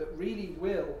board that really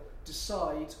will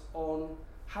decide on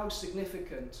how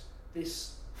significant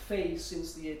this phase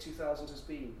since the year 2000 has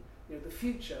been. The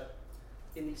future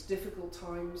in these difficult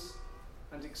times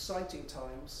and exciting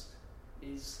times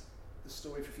is the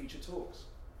story for future talks.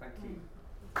 Thank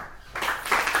you.